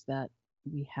issues that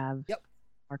we have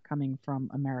are coming from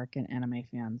American anime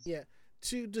fans. Yeah.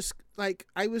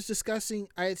 I was discussing,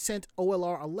 I had sent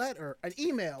OLR a letter, an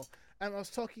email, and I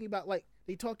was talking about, like,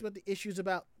 they talked about the issues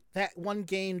about that one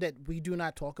game that we do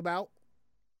not talk about,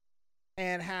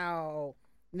 and how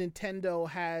Nintendo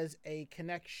has a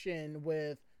connection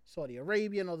with Saudi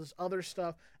Arabia and all this other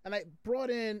stuff. And I brought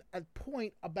in a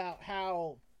point about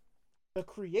how the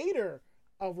creator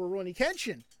of Rurouni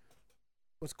Kenshin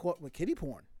was caught with kiddie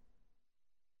porn.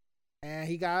 And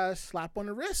he got a slap on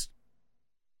the wrist.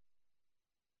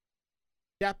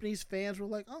 Japanese fans were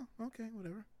like, oh, okay,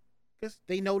 whatever. Because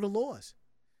they know the laws.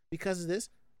 Because of this,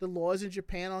 the laws in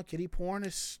Japan on kiddie porn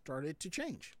has started to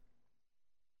change.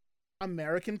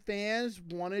 American fans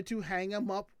wanted to hang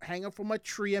him from a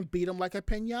tree and beat him like a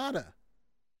piñata.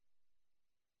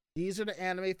 These are the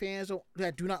anime fans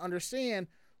that do not understand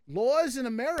laws in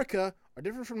America are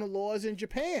different from the laws in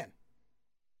Japan.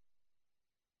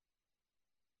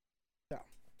 So,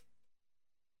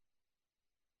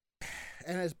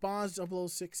 and as Bonds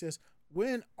 006 says,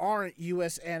 when are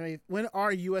U.S. anime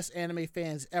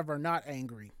fans ever not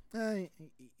angry?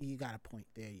 You got a point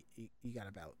there. You got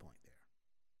a valid point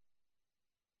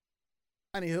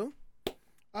there. Anywho,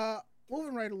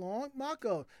 moving right along,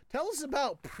 Mako, tell us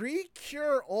about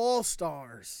Precure All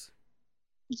Stars.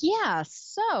 Yeah,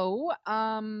 so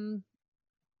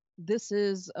this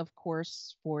is, of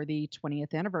course, for the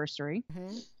 20th anniversary.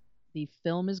 Mm-hmm. The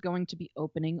film is going to be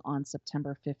opening on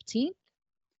September 15th.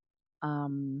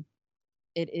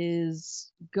 It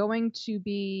is going to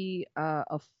be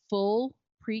a full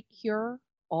Precure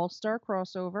All-Star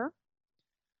crossover.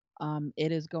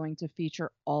 It is going to feature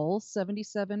all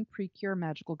 77 Precure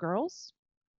Magical Girls,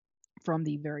 from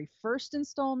the very first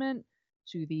installment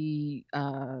to the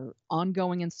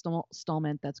ongoing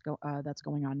installment that's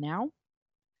going on now.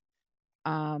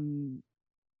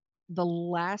 The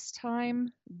last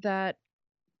time that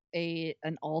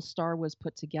an All-Star was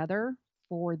put together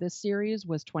for this series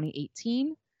was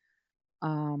 2018,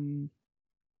 and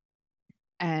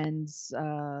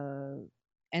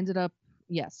ended up.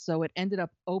 Yes, so it ended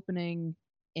up opening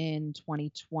in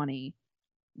 2020,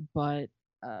 but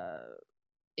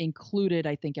included,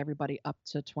 I think, everybody up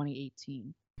to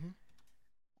 2018.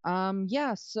 Mm-hmm.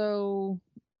 Yeah, so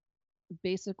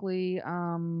basically,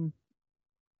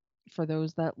 for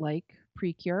those that like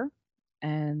Precure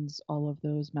and all of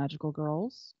those magical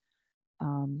girls,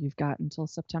 you've got until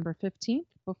September 15th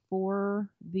before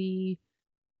the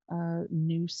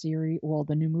new series,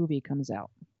 the new movie comes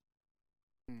out.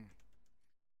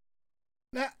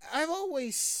 Now, I've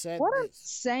always said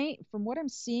from what I'm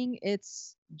seeing,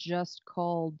 it's just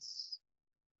called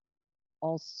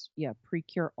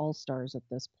Precure All Stars at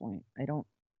this point.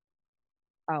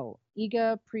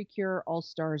 Iga Precure All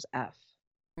Stars F.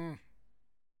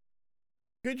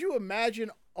 Could you imagine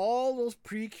all those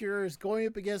Precures going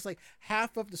up against like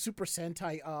half of the Super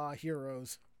Sentai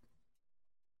heroes?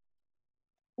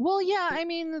 Well, yeah, I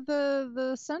mean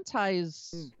the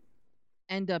Sentais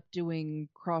end up doing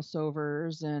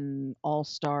crossovers and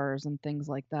all-stars and things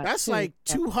like that. That's too. Like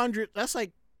 200. That's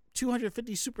like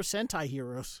 250 Super Sentai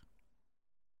heroes.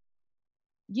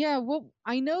 Yeah, well,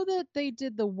 I know that they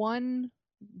did the one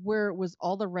where it was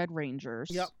all the Red Rangers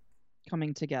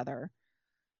coming together.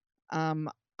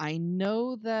 I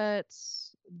know that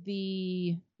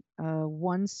the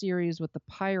one series with the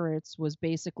pirates was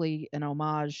basically an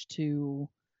homage to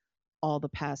all the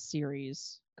past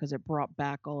series, because it brought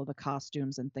back all of the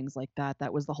costumes and things like that.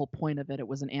 That was the whole point of it. It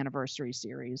was an anniversary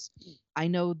series.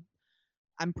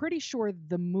 I'm pretty sure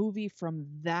the movie from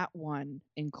that one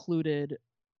included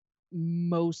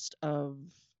most of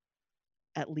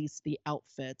at least the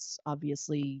outfits.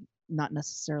 Obviously, not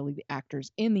necessarily the actors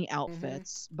in the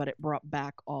outfits, but it brought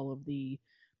back all of the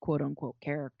quote unquote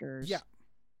characters. Yeah.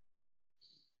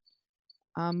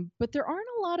 But there aren't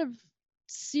a lot of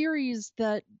series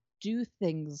that do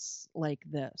things like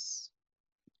this.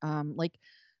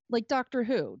 Like Doctor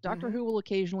Who. Doctor Mhm. Who will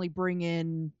occasionally bring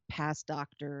in past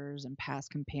doctors and past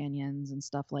companions and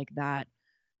stuff like that.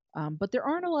 But there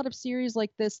aren't a lot of series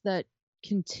like this that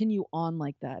continue on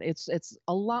like that. It's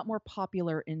a lot more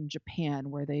popular in Japan,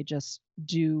 where they just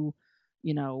do,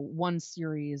 one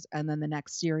series, and then the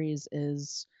next series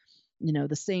is,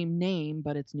 the same name,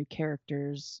 but it's new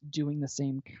characters doing the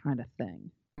same kind of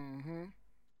thing. Mhm.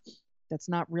 That's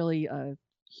not really a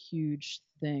huge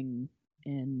thing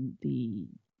in the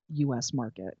US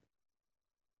market.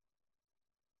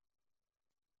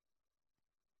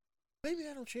 Maybe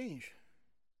that'll change.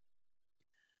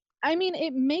 I mean,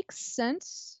 it makes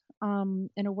sense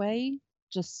in a way.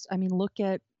 Look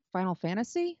at Final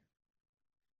Fantasy.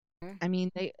 Mhm. I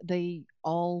mean, they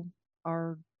all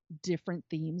are different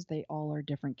themes, they all are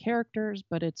different characters,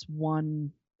 but it's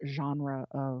one genre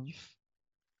of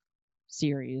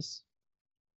series.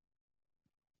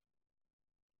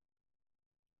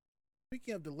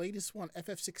 Speaking of the latest one,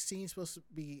 FF16 is supposed to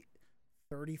be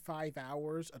 35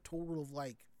 hours, a total of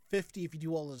like 50 if you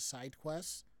do all the side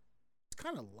quests. It's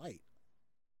kind of light.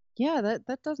 Yeah,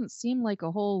 that doesn't seem like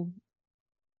a whole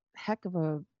heck of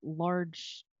a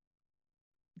large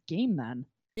game then.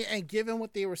 Yeah, and given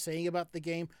what they were saying about the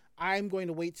game, I'm going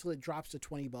to wait till it drops to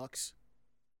 $20.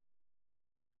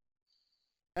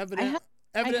 I Evident, have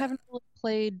I evident. haven't really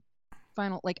played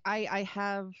Final, like I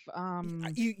have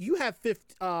You have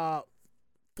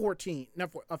 14,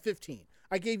 not 15.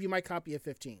 I gave you my copy of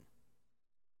 15.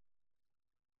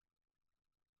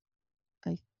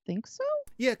 I think so.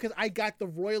 Yeah, because I got the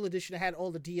Royal Edition that had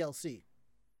all the DLC.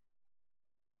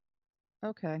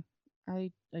 Okay.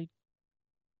 I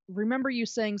remember you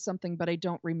saying something, but I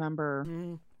don't remember.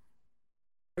 Mm-hmm.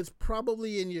 It's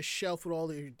probably in your shelf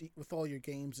with all your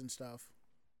games and stuff.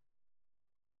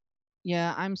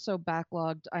 Yeah, I'm so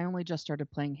backlogged. I only just started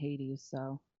playing Hades,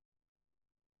 so.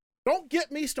 Don't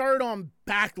get me started on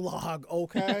backlog,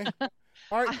 okay?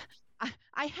 All right.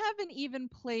 I haven't even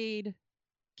played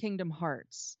Kingdom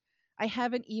Hearts. I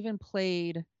haven't even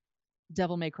played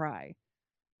Devil May Cry.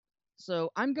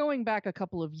 So I'm going back a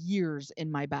couple of years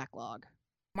in my backlog.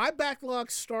 My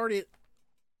backlog started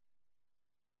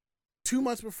 2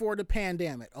 months before the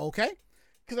pandemic, okay?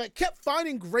 Because I kept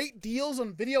finding great deals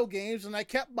on video games and I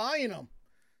kept buying them.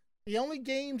 The only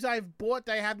games I've bought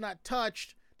that I have not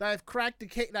touched, that I've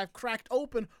cracked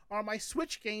open, are my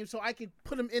Switch games, so I can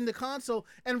put them in the console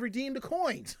and redeem the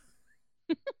coins.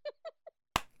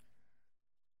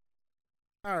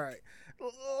 All right,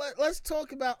 let's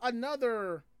talk about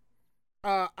another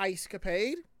ice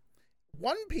capade.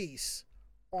 One Piece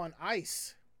on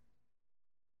ice.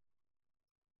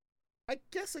 I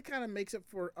guess it kind of makes it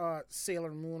for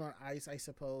Sailor Moon on ice, I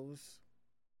suppose.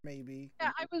 Maybe.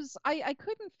 Yeah, I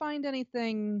couldn't find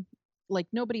anything, like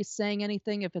nobody's saying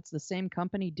anything if it's the same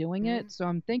company doing it. So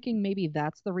I'm thinking maybe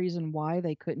that's the reason why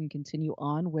they couldn't continue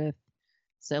on with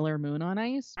Sailor Moon on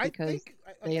ice, because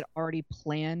they had already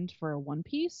planned for a One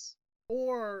Piece.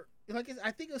 Or I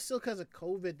think it was still because of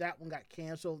COVID that one got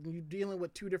canceled. And you're dealing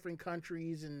with 2 different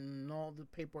countries and all the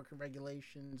paperwork and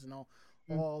regulations and all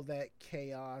that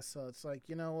chaos. So it's like,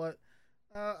 you know what?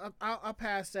 I'll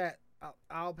pass that.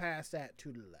 I'll pass that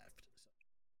to the left.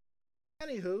 So,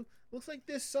 anywho, looks like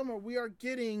this summer we are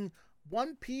getting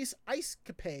One Piece ice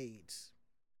capades.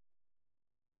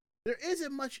 There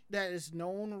isn't much that is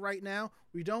known right now.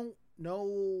 We don't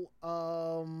know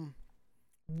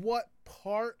what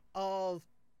part of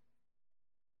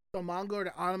the manga or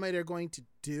the anime they're going to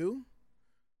do.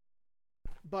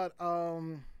 But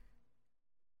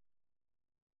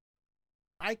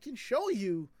I can show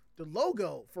you the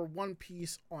logo for One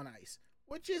Piece on ice,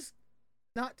 which is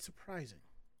not surprising.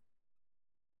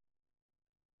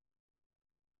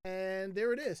 And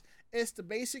there it is. It's the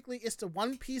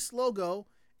One Piece logo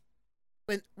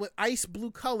with ice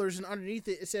blue colors, and underneath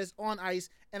it says on ice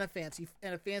and a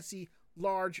fancy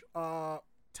large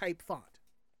type font.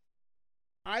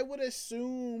 I would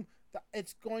assume that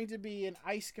it's going to be an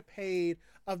ice capade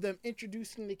of them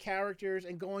introducing the characters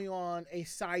and going on a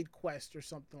side quest or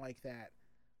something like that.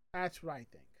 That's what I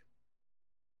think.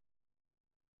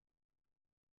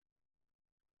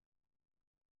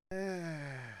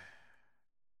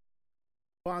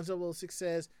 Bonzo06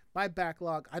 says, my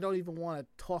backlog, I don't even want to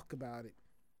talk about it.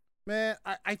 Man,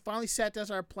 I finally sat down and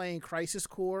started playing Crisis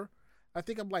Core. I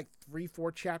think I'm like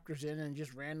 3-4 chapters in and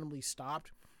just randomly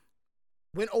stopped.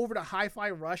 Went over to Hi-Fi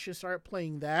Rush and started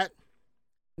playing that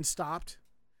and stopped.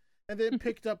 And then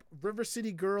picked up River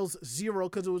City Girls 0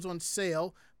 because it was on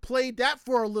sale. Played that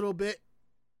for a little bit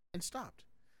and stopped.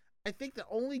 I think the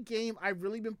only game I've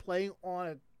really been playing on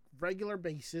a regular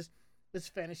basis is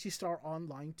Phantasy Star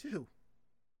Online 2.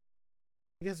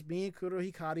 Because me and Kuro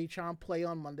Hikari-chan play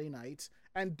on Monday nights,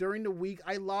 and during the week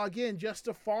I log in just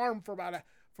to farm for about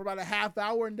a half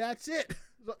hour, and that's it.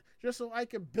 Just so I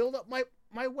can build up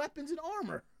my weapons and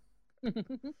armor.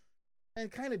 And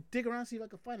kind of dig around, see if I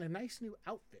can find a nice new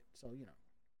outfit. So,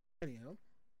 anyhow.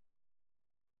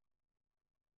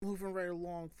 Moving right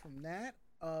along from that.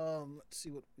 Let's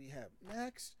see what we have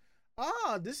next.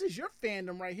 This is your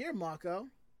fandom right here, Mako.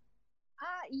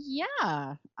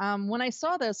 Yeah. When I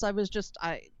saw this, I was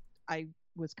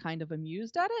kind of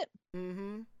amused at it.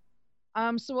 Mm-hmm.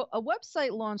 So a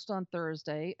website launched on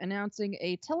Thursday announcing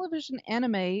a television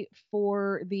anime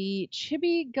for the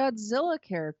Chibi Godzilla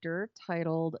character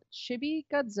titled Chibi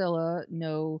Godzilla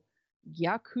no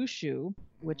Gyakushu,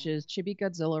 which is Chibi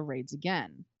Godzilla Raids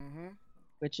Again,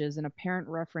 which is an apparent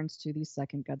reference to the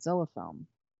second Godzilla film.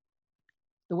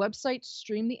 The website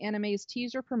streamed the anime's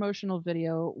teaser promotional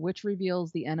video, which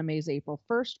reveals the anime's April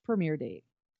 1st premiere date.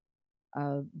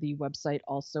 The website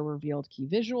also revealed key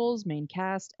visuals, main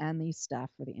cast, and the staff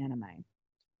for the anime.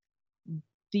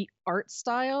 The art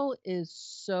style is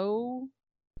so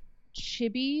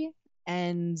chibi,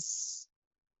 and it's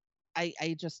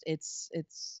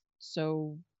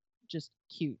so just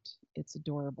cute. It's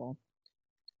adorable.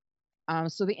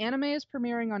 So the anime is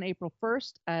premiering on April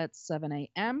 1st at 7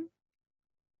 a.m.,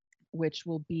 which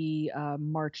will be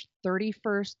March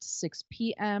 31st, 6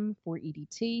 p.m. for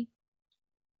EDT.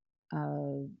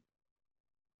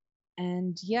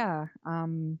 And yeah,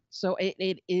 so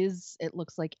it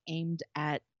looks like aimed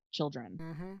at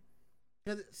children.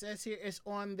 Because it says here it's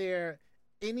on their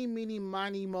Eeny Meeny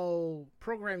Miny Mo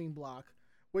programming block,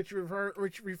 which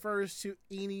refers to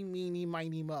Eeny Meeny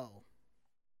Miny Mo.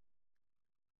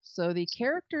 So the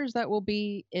characters that will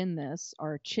be in this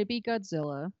are Chibi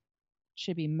Godzilla,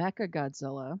 Chibi Mecha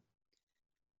Godzilla,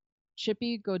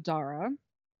 Chibi Godara,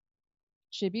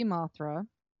 Chibi Mothra,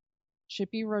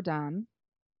 Chibi Rodan,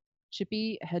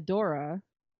 Chibi Hedora,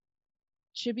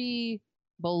 Chibi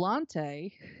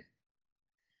Bolante,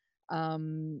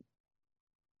 and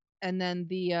then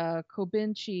the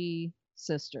Kobinchi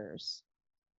sisters,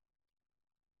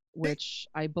 which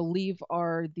I believe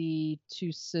are the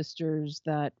two sisters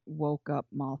that woke up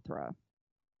Mothra.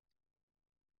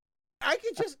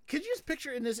 Could you just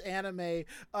picture in this anime,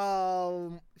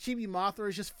 Chibi Mothra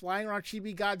is just flying around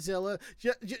Chibi Godzilla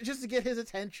just to get his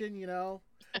attention,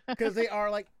 because they are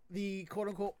like the quote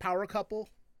unquote power couple.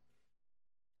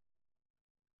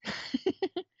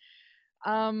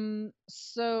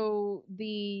 So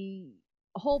the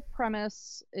whole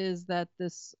premise is that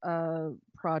this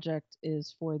project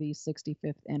is for the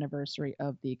 65th anniversary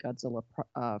of the Godzilla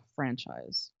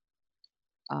franchise.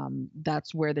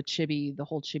 That's where the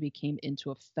whole chibi came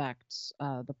into effect.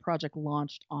 The project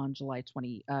launched on July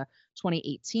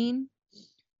 2018.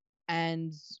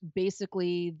 And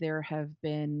basically there have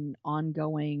been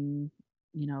ongoing,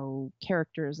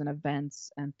 characters and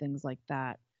events and things like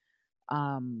that.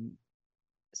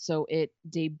 So it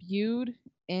debuted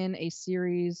in a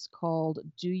series called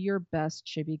Do Your Best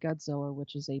Chibi Godzilla,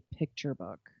 which is a picture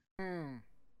book.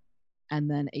 And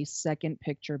then a second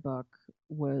picture book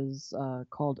was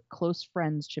called Close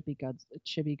Friends Chibi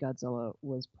Godzilla,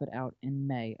 was put out in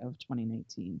May of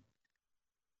 2019.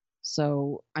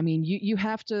 So, I mean, you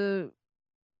have to,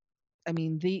 I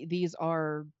mean, these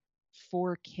are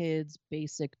for kids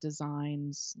basic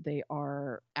designs. They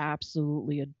are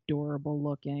absolutely adorable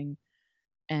looking,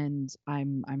 and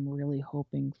I'm really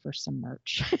hoping for some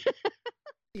merch.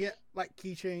 Yeah, like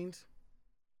keychains.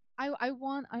 I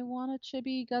want a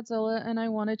Chibi Godzilla and I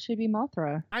want a Chibi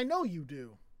Mothra. I know you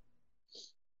do.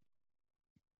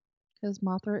 Because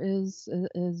Mothra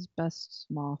is best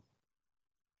moth.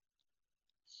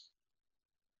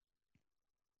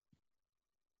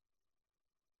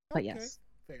 But Okay, yes.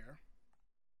 fair.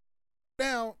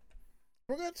 Now,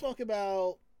 we're going to talk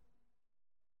about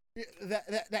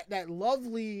that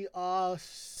lovely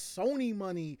Sony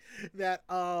money that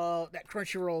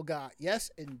Crunchyroll got. Yes,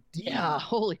 indeed. Yeah,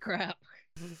 holy crap.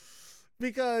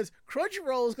 Because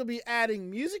Crunchyroll is going to be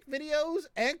adding music videos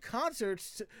and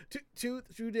concerts to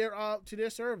their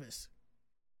service.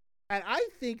 And I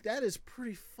think that is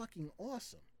pretty fucking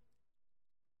awesome.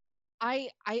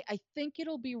 I think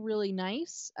it'll be really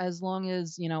nice as long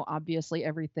as, obviously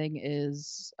everything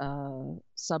is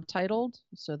subtitled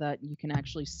so that you can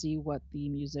actually see what the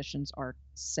musicians are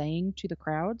saying to the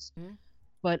crowds. Mm-hmm.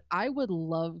 But I would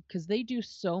love, because they do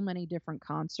so many different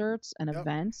concerts and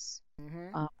events,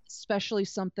 especially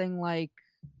something like,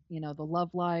 the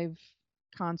Love Live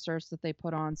concerts that they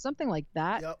put on, something like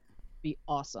that would be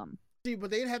awesome. See,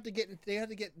 but they have to get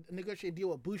negotiate a deal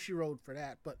with Bushiroad for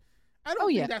that. But I Oh don't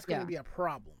think yeah, that's going to yeah. be a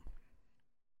problem.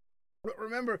 But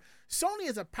remember, Sony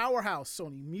is a powerhouse.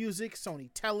 Sony Music, Sony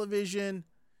Television,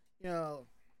 you know.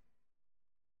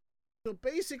 So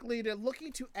basically, they're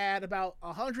looking to add about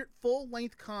 100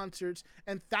 full-length concerts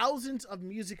and thousands of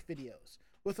music videos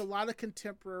with a lot of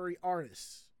contemporary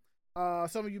artists.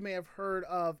 Some of you may have heard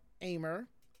of Aimer,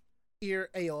 Ear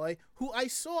Aoi, who I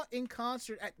saw in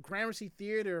concert at Gramercy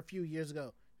Theater a few years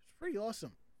ago. It's pretty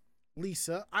awesome.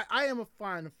 Lisa, I am a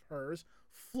fan of hers.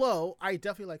 Flo, I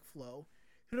definitely like Flo.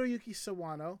 Hiroyuki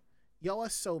Sawano,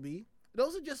 Yoasobi.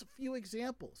 Those are just a few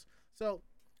examples. So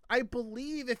I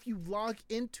believe if you log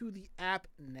into the app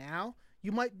now,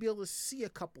 you might be able to see a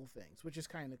couple things, which is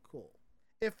kind of cool.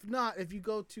 If not, if you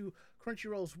go to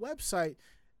Crunchyroll's website,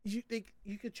 you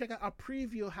could check out a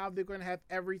preview of how they're going to have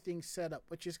everything set up,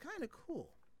 which is kind of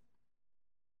cool.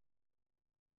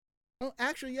 Oh,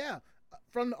 actually, yeah.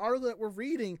 From the article that we're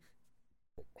reading,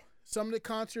 some of the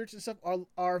concerts and stuff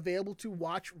are available to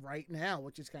watch right now,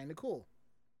 which is kind of cool.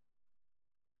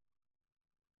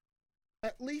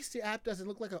 At least the app doesn't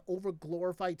look like an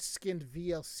over-glorified skinned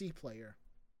VLC player.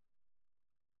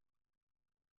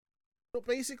 So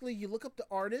basically, you look up the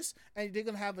artist, and they're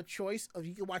going to have a choice of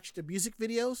you can watch the music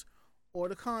videos or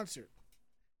the concert.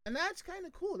 And that's kind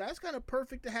of cool. That's kind of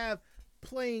perfect to have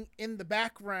playing in the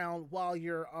background while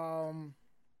you're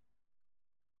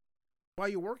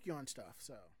working on stuff.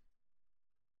 So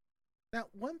now,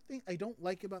 one thing I don't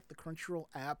like about the Crunchyroll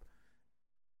app,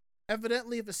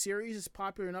 evidently, if a series is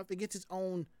popular enough, it gets its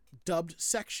own dubbed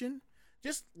section.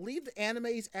 Just leave the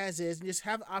animes as is and just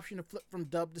have the option to flip from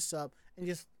dub to sub and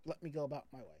just let me go about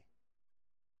my way.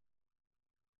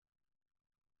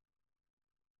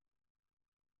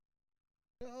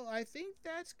 So I think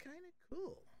that's kind of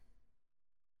cool.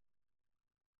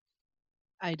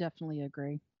 I definitely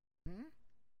agree. Hmm?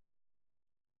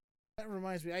 That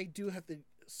reminds me, I do have to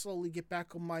slowly get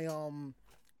back on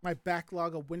my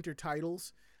backlog of winter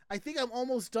titles. I think I'm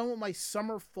almost done with my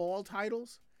summer fall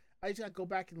titles. I just gotta go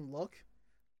back and look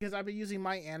because I've been using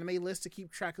my anime list to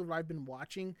keep track of what I've been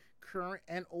watching, current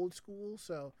and old school.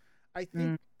 So I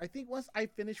think once I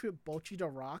finish with Bocchi the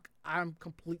Rock, I'm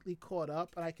completely caught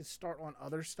up and I can start on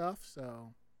other stuff.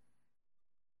 So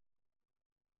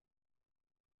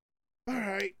all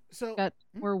right, so Got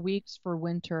 2 more weeks for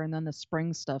winter, and then the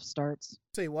spring stuff starts.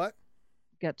 say what?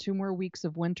 Got 2 more weeks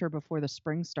of winter before the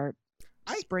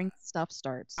I spring stuff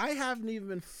starts. I haven't even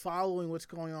been following what's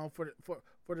going on for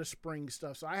the spring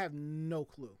stuff, so I have no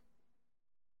clue.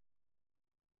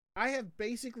 I have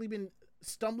basically been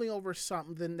stumbling over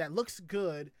something that looks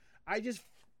good. I just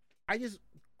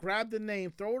grab the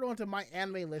name, throw it onto my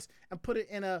anime list, and put it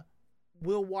in a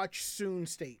 "will watch soon"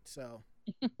 state. So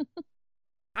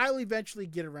I'll eventually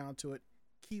get around to it.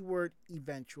 Keyword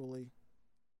eventually.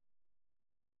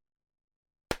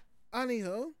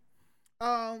 Anywho,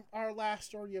 our last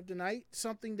story of the night,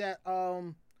 something that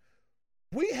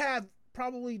we have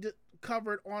probably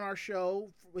covered on our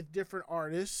show with different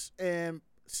artists and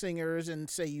singers and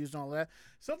seiyus and all that.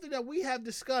 Something that we have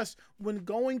discussed when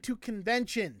going to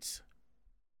conventions.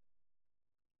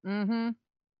 Mm-hmm.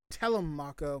 Tell them,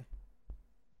 Mako.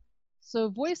 So,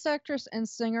 voice actress and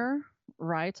singer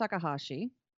Rai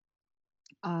Takahashi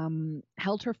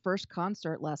held her first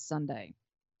concert last Sunday.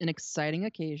 An exciting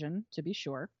occasion, to be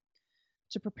sure.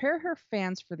 To prepare her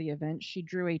fans for the event, she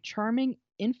drew a charming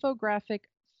infographic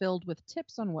filled with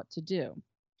tips on what to do.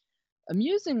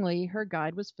 Amusingly, her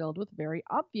guide was filled with very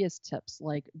obvious tips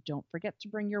like don't forget to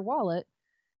bring your wallet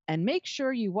and make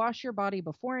sure you wash your body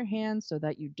beforehand so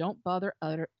that you don't bother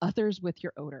others with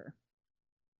your odor.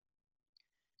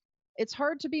 It's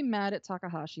hard to be mad at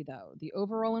Takahashi, though. The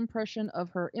overall impression of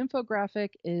her infographic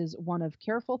is one of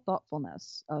careful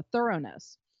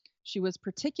thoroughness. She was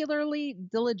particularly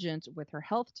diligent with her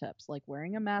health tips, like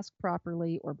wearing a mask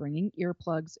properly or bringing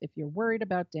earplugs if you're worried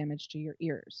about damage to your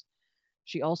ears.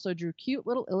 She also drew cute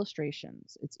little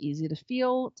illustrations. It's easy to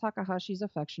feel Takahashi's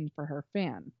affection for her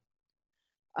fan.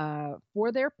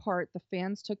 For their part, the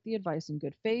fans took the advice in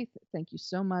good faith. Thank you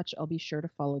so much. I'll be sure to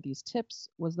follow these tips,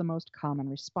 was the most common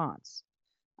response.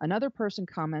 Another person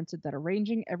commented that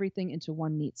arranging everything into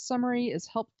one neat summary is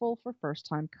helpful for first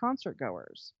time concert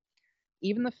goers.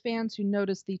 Even the fans who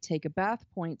noticed the take a bath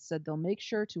point said they'll make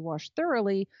sure to wash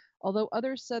thoroughly, although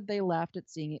others said they laughed at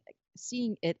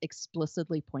seeing it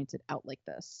explicitly pointed out like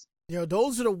this.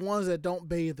 Those are the ones that don't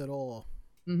bathe at all.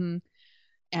 Mm-hmm.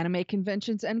 Anime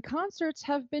conventions and concerts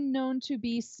have been known to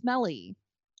be smelly.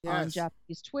 Yes. On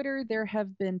Japanese Twitter, there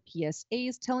have been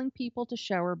PSAs telling people to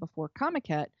shower before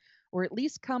Comiket, or at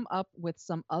least come up with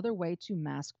some other way to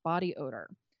mask body odor.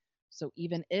 So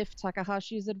even if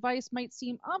Takahashi's advice might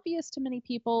seem obvious to many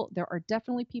people, there are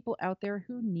definitely people out there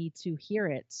who need to hear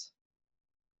it.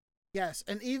 Yes,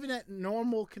 and even at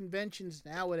normal conventions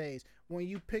nowadays, when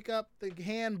you pick up the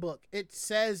handbook, it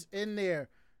says in there,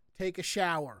 take a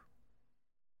shower.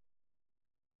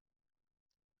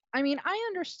 I mean, I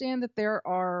understand that there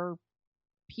are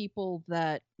people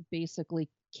that basically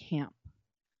camp.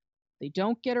 They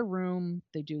don't get a room.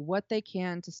 They do what they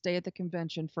can to stay at the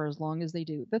convention for as long as they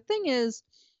do. The thing is,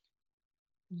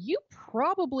 you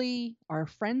probably are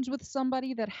friends with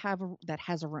somebody that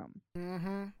has a room.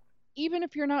 Mm-hmm. Even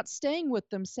if you're not staying with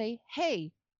them, say,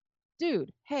 "Hey,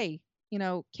 dude, hey,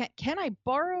 can I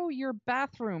borrow your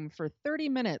bathroom for 30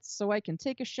 minutes so I can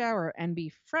take a shower and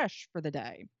be fresh for the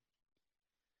day?"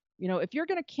 If you're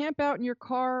going to camp out in your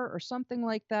car or something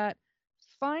like that,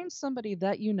 find somebody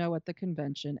that you know at the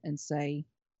convention and say,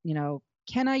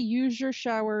 "Can I use your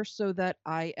shower so that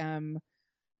I am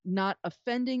not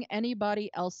offending anybody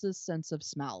else's sense of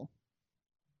smell?"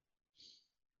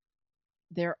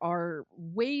 There are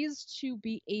ways to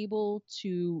be able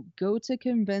to go to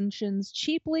conventions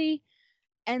cheaply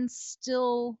and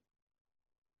still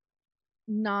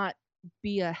not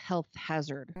be a health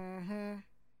hazard. Mm-hmm.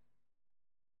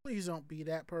 Please don't be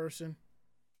that person.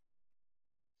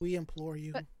 We implore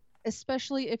you. But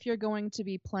especially if you're going to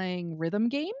be playing rhythm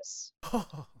games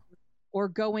or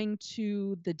going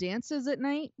to the dances at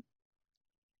night,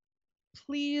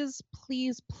 please,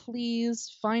 please,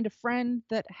 please find a friend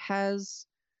that has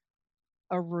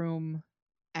a room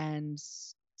and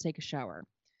take a shower.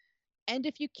 And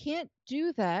if you can't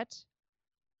do that,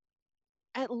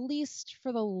 at least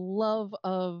for the love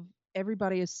of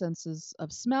everybody's senses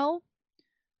of smell,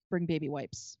 bring baby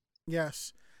wipes.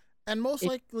 Yes. And most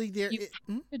likely there you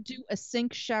have to do a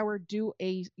sink shower,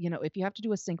 if you have to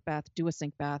do a sink bath, do a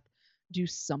sink bath, do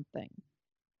something.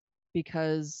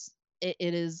 Because it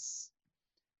is,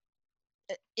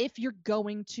 if you're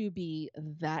going to be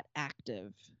that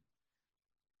active,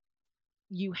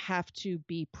 you have to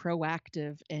be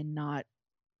proactive and not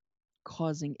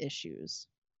causing issues.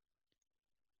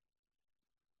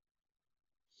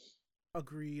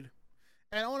 Agreed.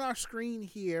 And on our screen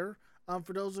here,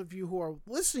 for those of you who are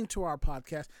listening to our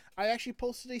podcast, I actually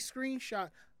posted a screenshot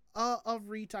of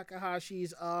Rie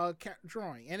Takahashi's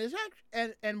drawing, and it's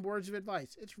and words of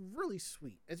advice. It's really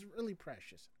sweet. It's really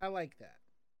precious. I like that.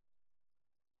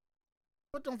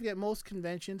 But don't forget, most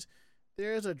conventions,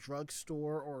 there's a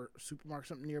drugstore or supermarket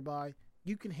something nearby.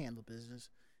 You can handle business.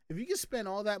 If you can spend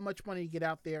all that much money to get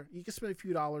out there, you can spend a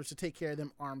few dollars to take care of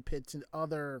them armpits and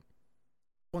other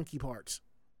funky parts.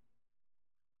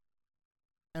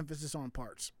 Emphasis on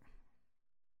parts.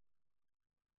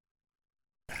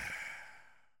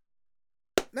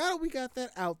 Now that we got that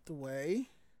out the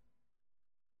way,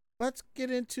 let's get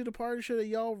into the part of the show that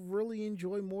y'all really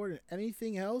enjoy more than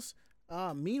anything else.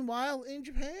 Meanwhile, in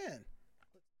Japan.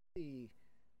 Let's see.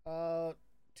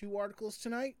 2 articles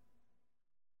tonight?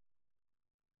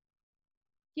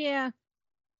 Yeah.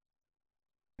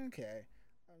 Okay.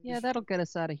 Yeah, that'll get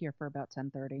us out of here for about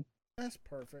 10:30. That's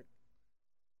perfect.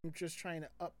 I'm just trying to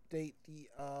update the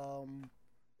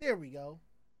there we go.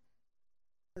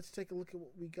 Let's take a look at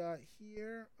what we got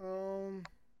here.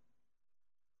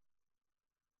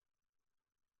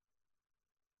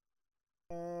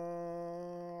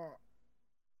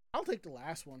 I'll take the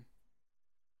last one.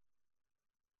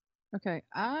 Okay,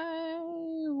 I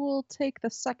will take the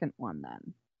second one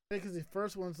then. Because the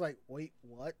first one's like, wait,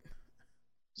 what?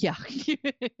 Yeah.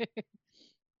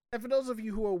 And for those of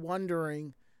you who are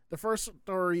wondering, the first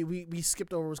story we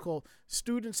skipped over was called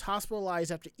Students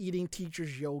Hospitalized After Eating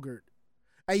Teacher's Yogurt.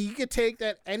 And you can take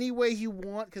that any way you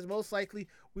want, because most likely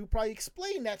we'll probably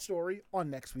explain that story on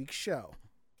next week's show.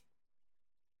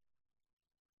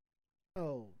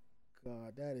 Oh,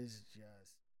 God, that is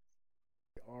just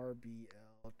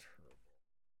RBL Turbo.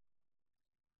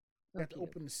 I have to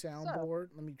open the soundboard.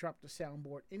 Let me drop the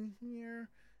soundboard in here.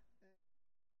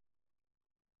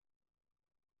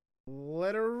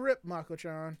 Let her rip,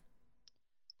 Mako-chan.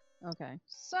 Okay,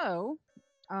 so,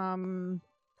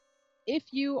 if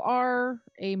you are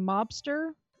a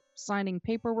mobster signing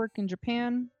paperwork in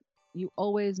Japan, you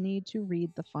always need to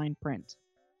read the fine print.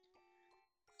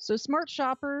 So smart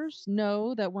shoppers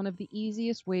know that one of the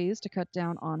easiest ways to cut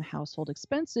down on household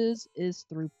expenses is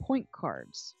through point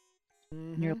cards.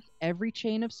 Mm-hmm. Nearly every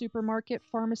chain of supermarket,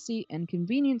 pharmacy, and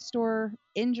convenience store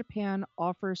in Japan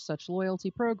offers such loyalty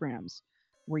programs,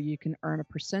 where you can earn a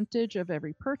percentage of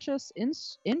every purchase in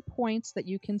points that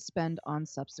you can spend on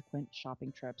subsequent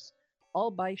shopping trips, all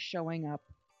by showing up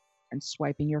and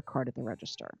swiping your card at the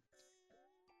register.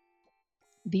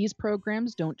 These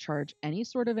programs don't charge any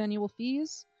sort of annual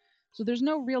fees, So there's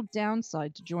no real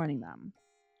downside to joining them.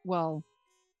 Well,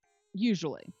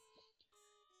 usually.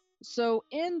 So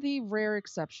in the rare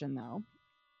exception, though,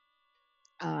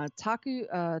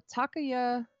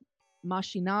 Takaya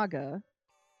Mashinaga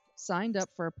signed up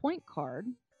for a point card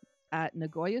at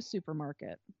Nagoya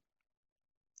Supermarket,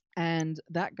 and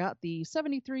that got the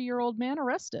 73-year-old man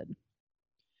arrested.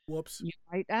 Whoops. You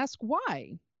might ask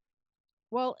why.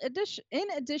 Well, in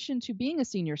addition to being a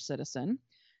senior citizen,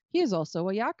 he is also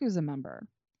a Yakuza member.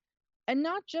 And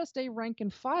not just a rank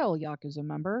and file Yakuza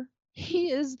member,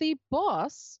 he is the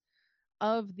boss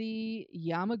of the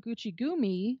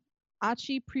Yamaguchi-gumi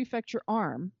Achi Prefecture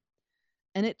arm.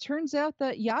 And it turns out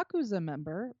that Yakuza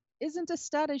member isn't a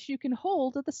status you can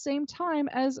hold at the same time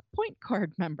as point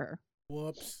card member.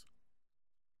 Whoops.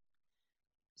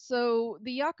 So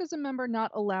the Yakuza member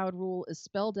not allowed rule is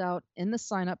spelled out in the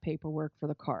sign-up paperwork for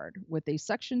the card, with a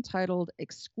section titled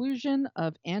Exclusion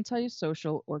of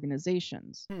Antisocial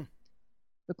Organizations.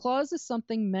 The clause is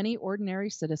something many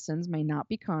ordinary citizens may not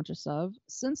be conscious of,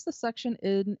 since the section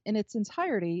in its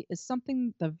entirety is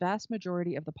something the vast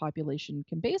majority of the population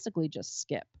can basically just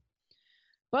skip.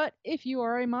 But if you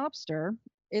are a mobster,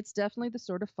 it's definitely the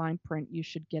sort of fine print you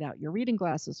should get out your reading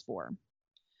glasses for.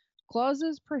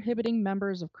 Clauses prohibiting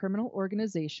members of criminal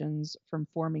organizations from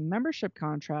forming membership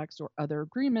contracts or other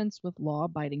agreements with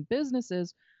law-abiding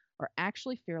businesses are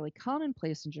actually fairly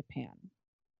commonplace in Japan,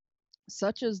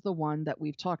 such as the one that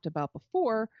we've talked about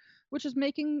before, which is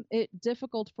making it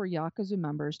difficult for Yakuza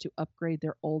members to upgrade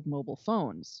their old mobile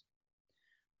phones.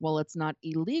 While it's not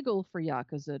illegal for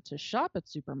Yakuza to shop at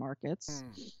supermarkets,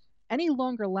 any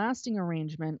longer-lasting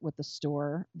arrangement with the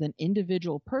store than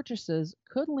individual purchases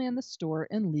could land the store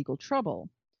in legal trouble.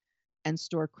 And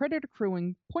store credit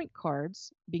accruing point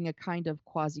cards, being a kind of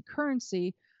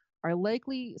quasi-currency, are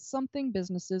likely something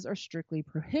businesses are strictly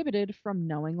prohibited from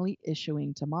knowingly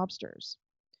issuing to mobsters.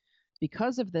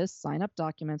 Because of this, sign-up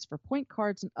documents for point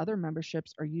cards and other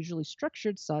memberships are usually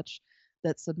structured such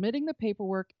that submitting the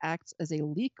paperwork acts as a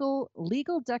legal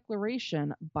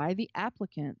declaration by the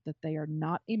applicant that they are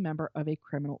not a member of a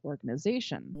criminal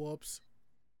organization. Whoops.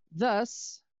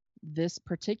 Thus, this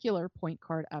particular point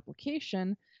card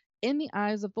application, in the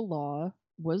eyes of the law,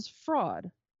 was fraud,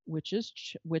 which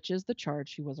is the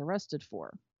charge he was arrested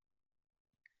for.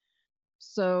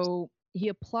 So he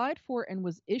applied for and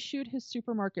was issued his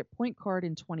supermarket point card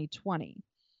in 2020.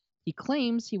 He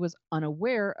claims he was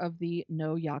unaware of the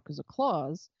no Yakuza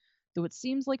clause, though it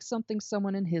seems like something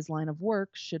someone in his line of work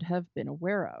should have been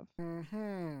aware of.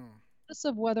 Regardless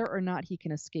of whether or not he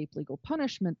can escape legal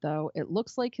punishment, though, it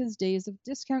looks like his days of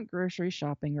discount grocery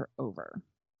shopping are over.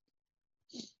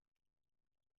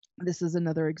 This is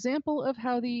another example of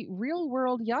how the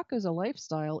real-world Yakuza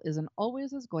lifestyle isn't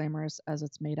always as glamorous as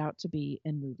it's made out to be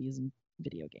in movies and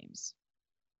video games.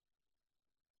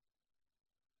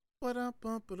 I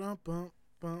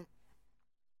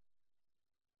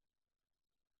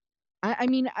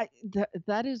mean,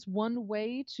 that is one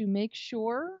way to make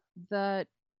sure that,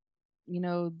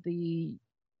 the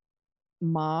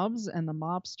mobs and the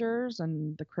mobsters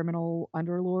and the criminal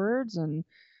underlords and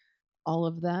all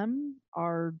of them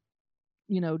are,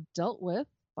 dealt with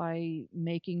by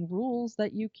making rules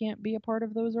that you can't be a part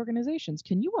of those organizations.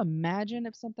 Can you imagine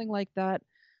if something like that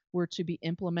were to be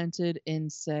implemented in,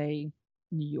 say,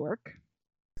 New York?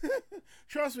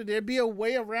 Trust me, there'd be a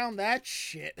way around that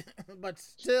shit. But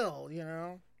still,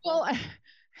 Well,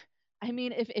 I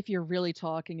mean, if you're really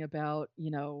talking about,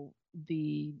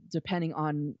 depending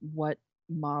on what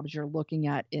mobs you're looking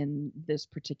at in this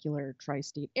particular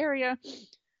tri-state area,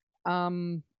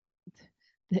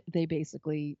 they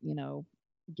basically,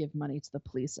 give money to the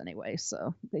police anyway,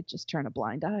 so they just turn a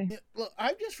blind eye. Yeah, look,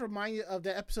 I'm just reminded of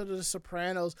the episode of The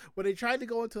Sopranos where they tried to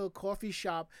go into a coffee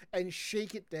shop and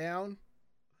shake it down,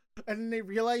 and then they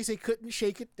realized they couldn't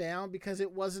shake it down because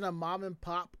it wasn't a mom and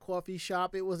pop coffee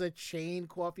shop, it was a chain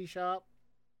coffee shop.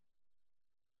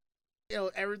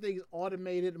 Everything's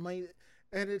automated,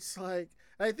 and it's like,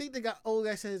 I think the old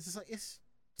guy says it's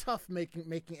tough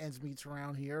making ends meet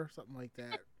around here, something like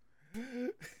that.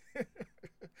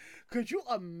 Could you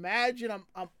imagine?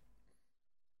 I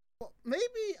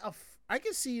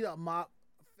can see a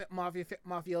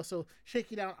mafioso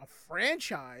shaking down a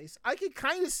franchise. I can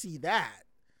kind of see that,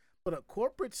 but a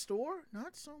corporate store,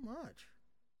 not so much.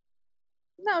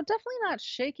 No, definitely not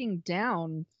shaking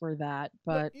down for that.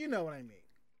 But you know what I mean.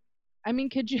 I mean,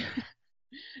 could you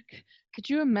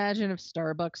imagine if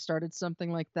Starbucks started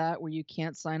something like that where you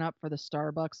can't sign up for the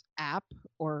Starbucks app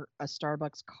or a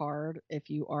Starbucks card if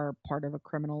you are part of a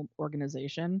criminal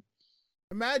organization?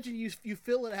 Imagine you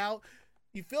fill it out,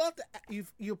 you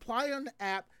apply on the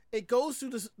app, it goes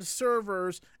through the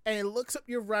servers and it looks up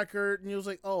your record and it was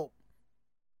like, oh,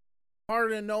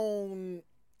 part of the known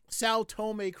Sao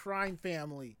Tome crime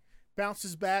family,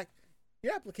 bounces back.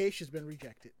 Your application's been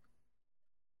rejected.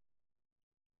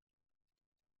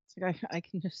 It's like I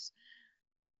can just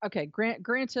okay.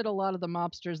 Granted, a lot of the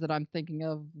mobsters that I'm thinking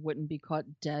of wouldn't be caught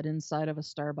dead inside of a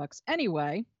Starbucks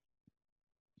anyway.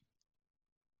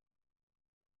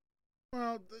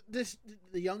 Well,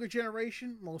 the younger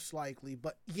generation, most likely,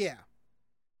 but yeah.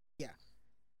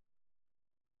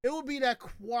 It will be that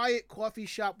quiet coffee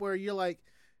shop where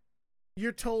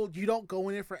you're told you don't go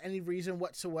in it for any reason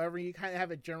whatsoever. You kind of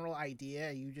have a general idea,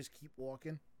 and you just keep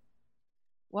walking.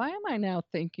 Why am I now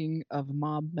thinking of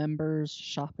mob members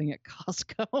shopping at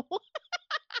Costco?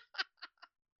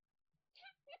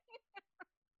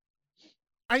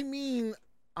 I mean,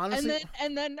 honestly,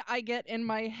 and then I get in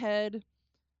my head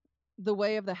the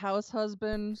way of the house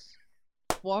husbands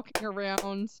walking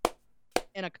around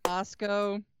in a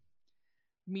Costco,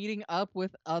 meeting up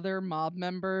with other mob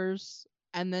members,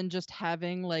 and then just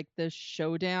having like this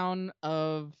showdown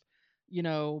of,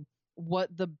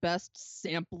 what the best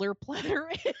sampler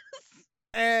platter is.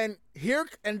 and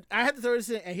I had to throw this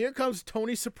in, and here comes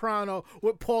Tony Soprano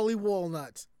with Paulie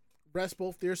Walnuts. Rest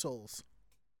both their souls.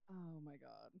 Oh my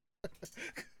god.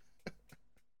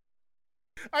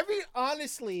 I mean,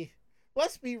 honestly,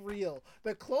 let's be real.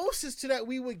 The closest to that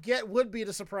we would get would be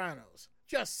the Sopranos.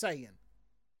 Just saying.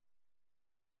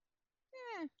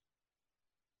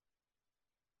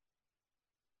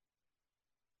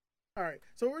 All right,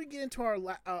 so we're gonna get into our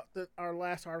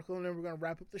last article, and then we're gonna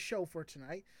wrap up the show for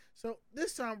tonight. So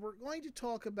this time we're going to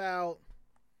talk about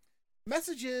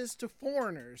messages to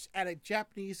foreigners at a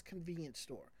Japanese convenience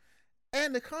store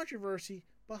and the controversy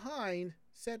behind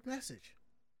said message.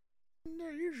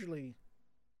 They're usually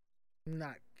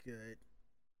not good.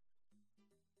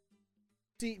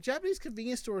 See, Japanese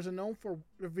convenience stores are known for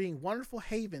being wonderful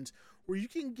havens where you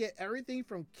can get everything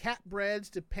from cat breads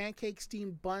to pancake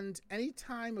steamed buns any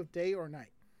time of day or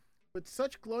night. With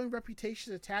such glowing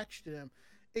reputations attached to them,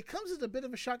 it comes as a bit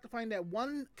of a shock to find that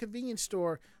one convenience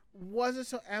store wasn't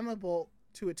so amiable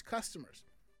to its customers.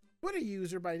 Twitter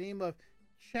user by the name of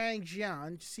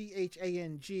Changjian,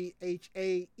 Changhang,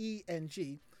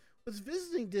 was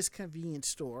visiting this convenience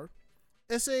store.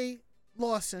 It's a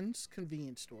Lawson's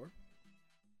convenience store.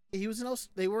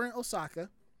 They were in Osaka.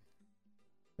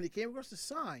 And they came across a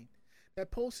sign that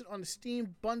posted on the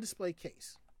steamed bun display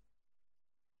case.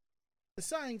 The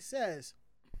sign says,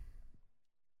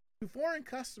 to foreign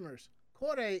customers,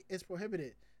 kore is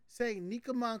prohibited, saying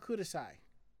Nikuman kudasai.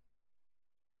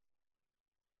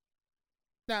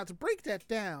 Now, to break that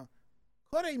down,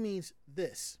 kore means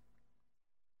this.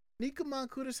 Nikuman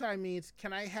kudasai means,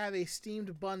 can I have a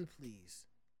steamed bun, please?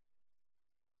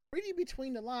 Reading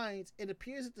between the lines, it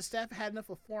appears that the staff had enough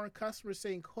of foreign customers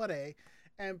saying kore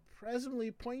and presumably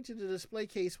pointed to the display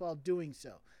case while doing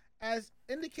so, as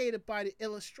indicated by the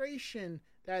illustration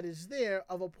that is there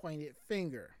of a pointed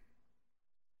finger.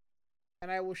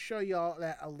 And I will show y'all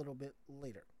that a little bit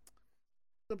later.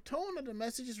 The tone of the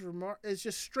message is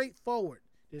just straightforward.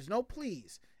 There's no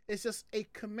please. It's just a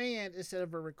command instead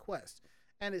of a request.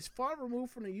 And it's far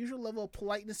removed from the usual level of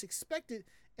politeness expected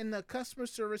in the customer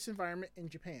service environment in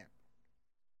Japan.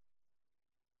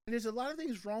 And there's a lot of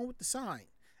things wrong with the sign,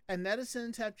 and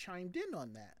netizens have chimed in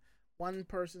on that. One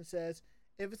person says,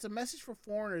 if it's a message for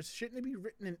foreigners, shouldn't it be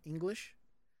written in English?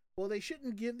 Well, they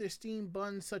shouldn't give their steamed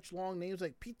buns such long names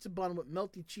like pizza bun with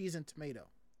melty cheese and tomato.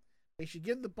 They should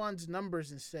give the buns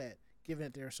numbers instead, given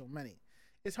that there are so many.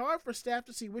 It's hard for staff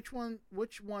to see which one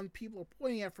people are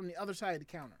pointing at from the other side of the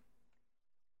counter.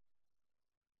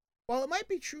 While it might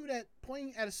be true that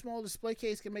pointing at a small display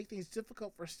case can make things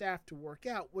difficult for staff to work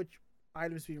out which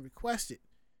items being requested,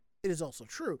 it is also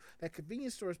true that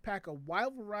convenience stores pack a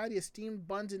wide variety of steamed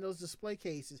buns in those display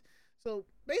cases, so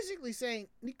basically saying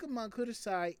Nikuman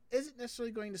kudasai isn't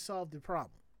necessarily going to solve the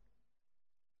problem.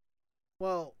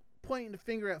 Well, pointing the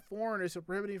finger at foreigners or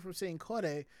prohibiting from saying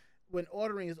kore when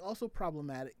ordering is also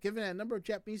problematic, given that a number of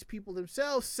Japanese people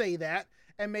themselves say that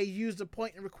and may use the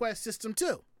point and request system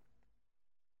too.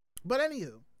 But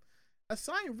anywho, a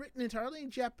sign written entirely in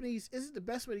Japanese isn't the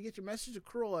best way to get your message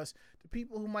across to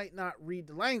people who might not read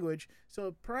the language,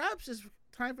 so perhaps it's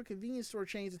time for convenience store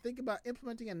chains to think about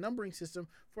implementing a numbering system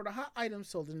for the hot items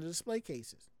sold in the display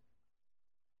cases.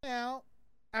 Now,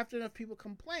 after enough people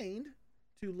complained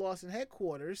to Lawson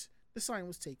headquarters, the sign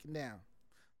was taken down.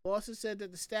 Lawson said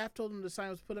that the staff told them the sign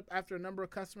was put up after a number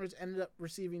of customers ended up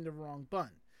receiving the wrong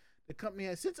bun. The company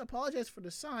has since apologized for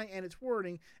the sign and its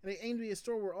wording, and they aim to be a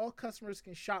store where all customers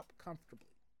can shop comfortably,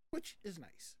 which is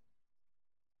nice.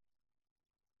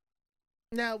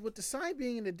 Now, with the sign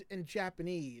being in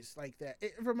Japanese like that,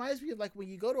 it reminds me of like when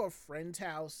you go to a friend's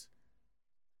house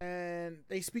and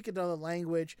they speak another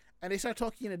language and they start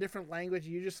talking in a different language,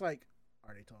 and you're just like,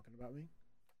 are they talking about me?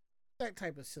 That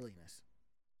type of silliness.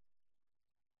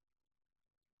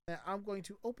 Now, I'm going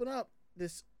to open up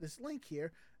this link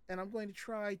here, and I'm going to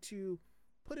try to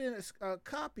put in a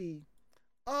copy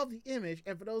of the image.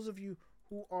 And for those of you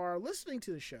who are listening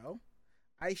to the show,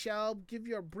 I shall give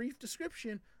you a brief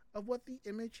description of what the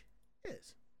image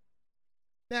is.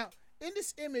 Now, in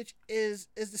this image is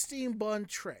the steam bun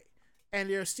tray, and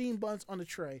there are steam buns on the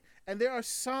tray, and there are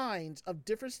signs of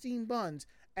different steam buns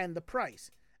and the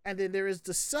price. And then there is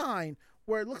the sign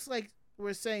where it looks like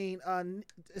we're saying,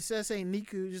 instead of saying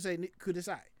Niku, just say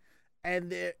Kudasai.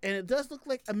 And it does look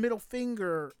like a middle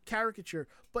finger caricature,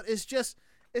 but it's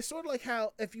sort of like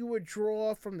how if you would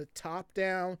draw from the top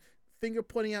down, finger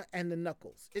pointing out and the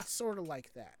knuckles. It's sort of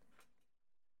like that.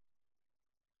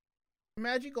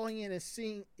 Imagine going in and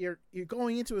seeing you're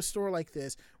going into a store like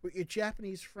this with your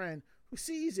Japanese friend who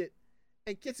sees it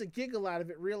and gets a giggle out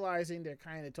of it, realizing they're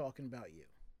kind of talking about you.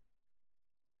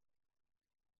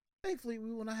 Thankfully,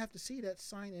 we will not have to see that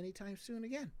sign anytime soon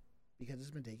again because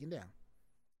it's been taken down.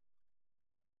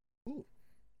 Ooh.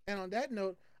 And on that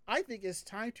note, I think it's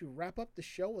time to wrap up the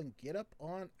show and get up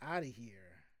on out of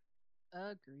here.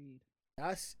 Agreed.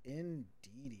 Yes,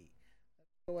 indeedy.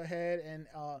 Let's go ahead and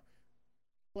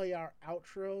play our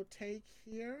outro take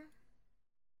here.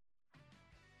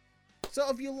 So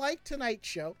if you like tonight's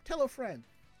show, tell a friend.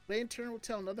 They in turn will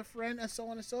tell another friend, and so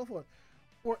on and so forth.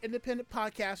 Or independent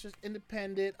podcasters,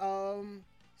 independent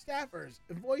staffers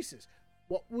and voices.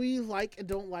 What we like and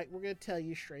don't like, we're going to tell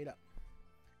you straight up.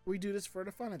 We do this for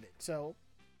the fun of it. So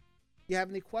if you have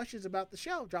any questions about the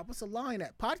show, drop us a line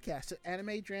at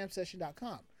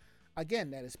podcast@animejamsession.com.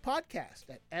 Again, that is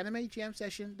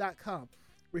podcast@animejamsession.com.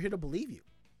 We're here to believe you.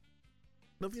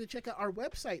 Don't forget to check out our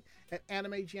website at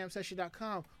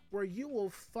animejamsession.com, where you will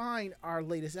find our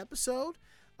latest episode,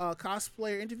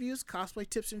 cosplayer interviews, cosplay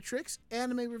tips and tricks,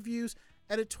 anime reviews,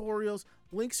 editorials,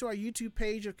 links to our YouTube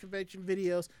page of convention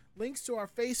videos, links to our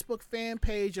Facebook fan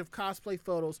page of cosplay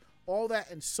photos, all that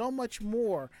and so much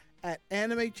more at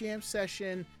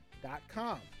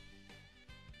animejamsession.com.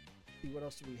 What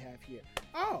else do we have here?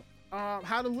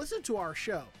 How to listen to our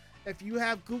show. If you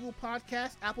have Google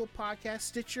Podcasts, Apple Podcasts,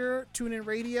 Stitcher, TuneIn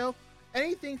Radio,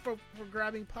 anything for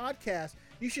grabbing podcasts,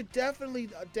 you should definitely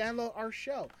download our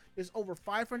show. There's over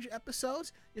 500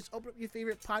 episodes. Just open up your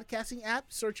favorite podcasting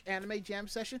app, search Anime Jam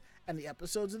Session, and the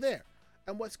episodes are there.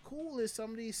 And what's cool is some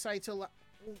of these sites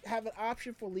have an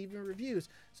option for leaving reviews.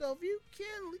 So if you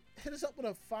can hit us up with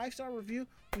a 5-star review,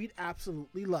 we'd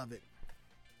absolutely love it.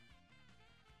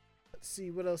 Let's see,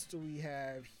 what else do we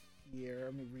have here?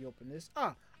 Let me reopen this.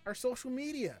 Our social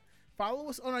media. Follow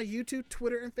us on our YouTube,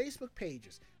 Twitter, and Facebook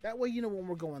pages. That way you know when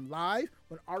we're going live,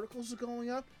 when articles are going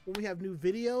up, when we have new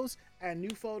videos and new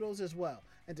photos as well.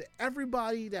 And to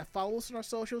everybody that follows us on our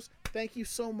socials, thank you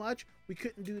so much. We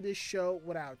couldn't do this show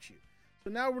without you.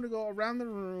 So now we're going to go around the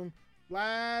room.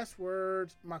 Last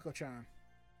words, Mako-chan.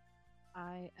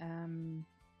 I am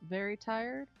very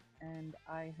tired, and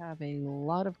I have a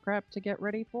lot of crap to get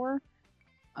ready for.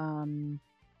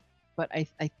 But I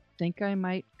think I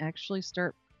might actually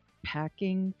start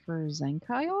packing for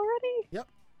Zenkai already. Yep.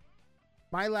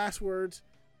 My last words.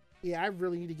 Yeah, I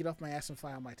really need to get off my ass and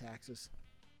file my taxes.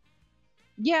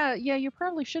 Yeah, you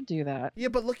probably should do that. Yeah,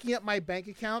 but looking at my bank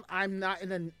account, I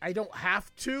don't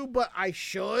have to, but I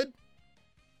should.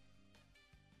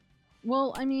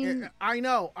 Well, I mean, I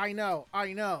know.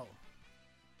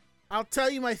 I'll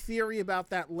tell you my theory about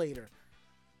that later.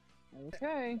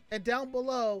 Okay. And down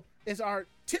below is our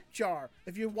tip jar.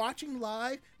 If you're watching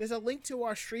live, there's a link to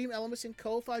our stream elements in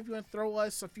Ko-Fi if you want to throw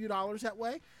us a few dollars that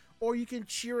way. Or you can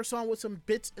cheer us on with some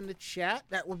bits in the chat.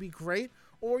 That would be great.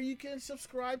 Or you can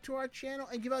subscribe to our channel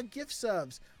and give out gift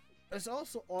subs. It's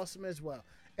also awesome as well.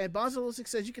 And Bonzo6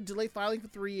 says you can delay filing for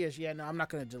 3 years. Yeah, no, I'm not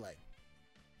going to delay.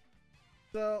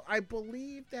 So I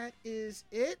believe that is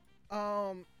it.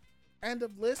 End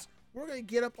of list. We're going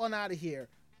to get up on out of here.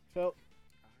 So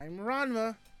I'm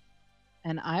Ranma.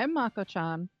 And I'm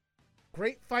Mako-chan.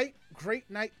 Great fight, great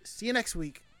night. See you next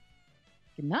week.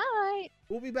 Good night.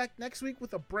 We'll be back next week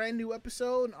with a brand new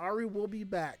episode, and Ari will be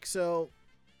back. So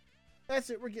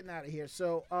that's it. We're getting out of here.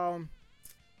 So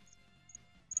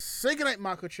say goodnight,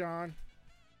 Mako-chan.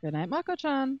 Good night,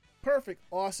 Mako-chan. Perfect.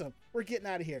 Awesome. We're getting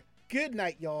out of here. Good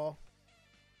night, y'all.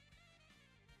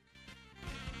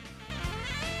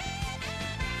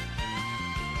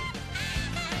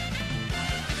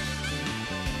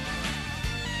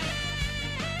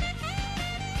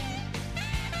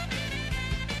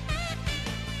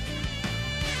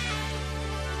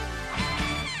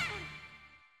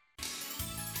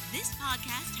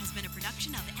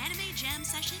 production of Anime Jam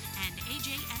Session and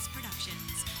AJS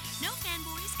Productions. No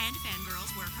fanboys and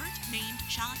fangirls were hurt, maimed,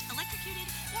 shot, electrocuted,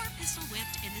 or pistol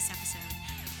whipped in this episode.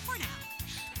 For now.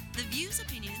 The views,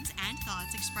 opinions, and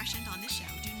thoughts expressed on this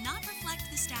show do not reflect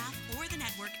the staff or the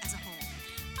network as a whole.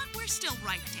 But we're still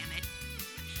right, damn it.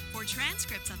 For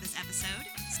transcripts of this episode,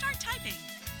 start typing.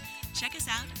 Check us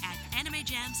out at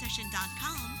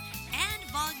animejamsession.com and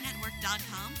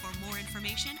vognetwork.com for more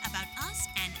information about us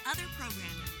and other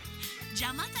programming.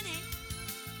 Jamatane!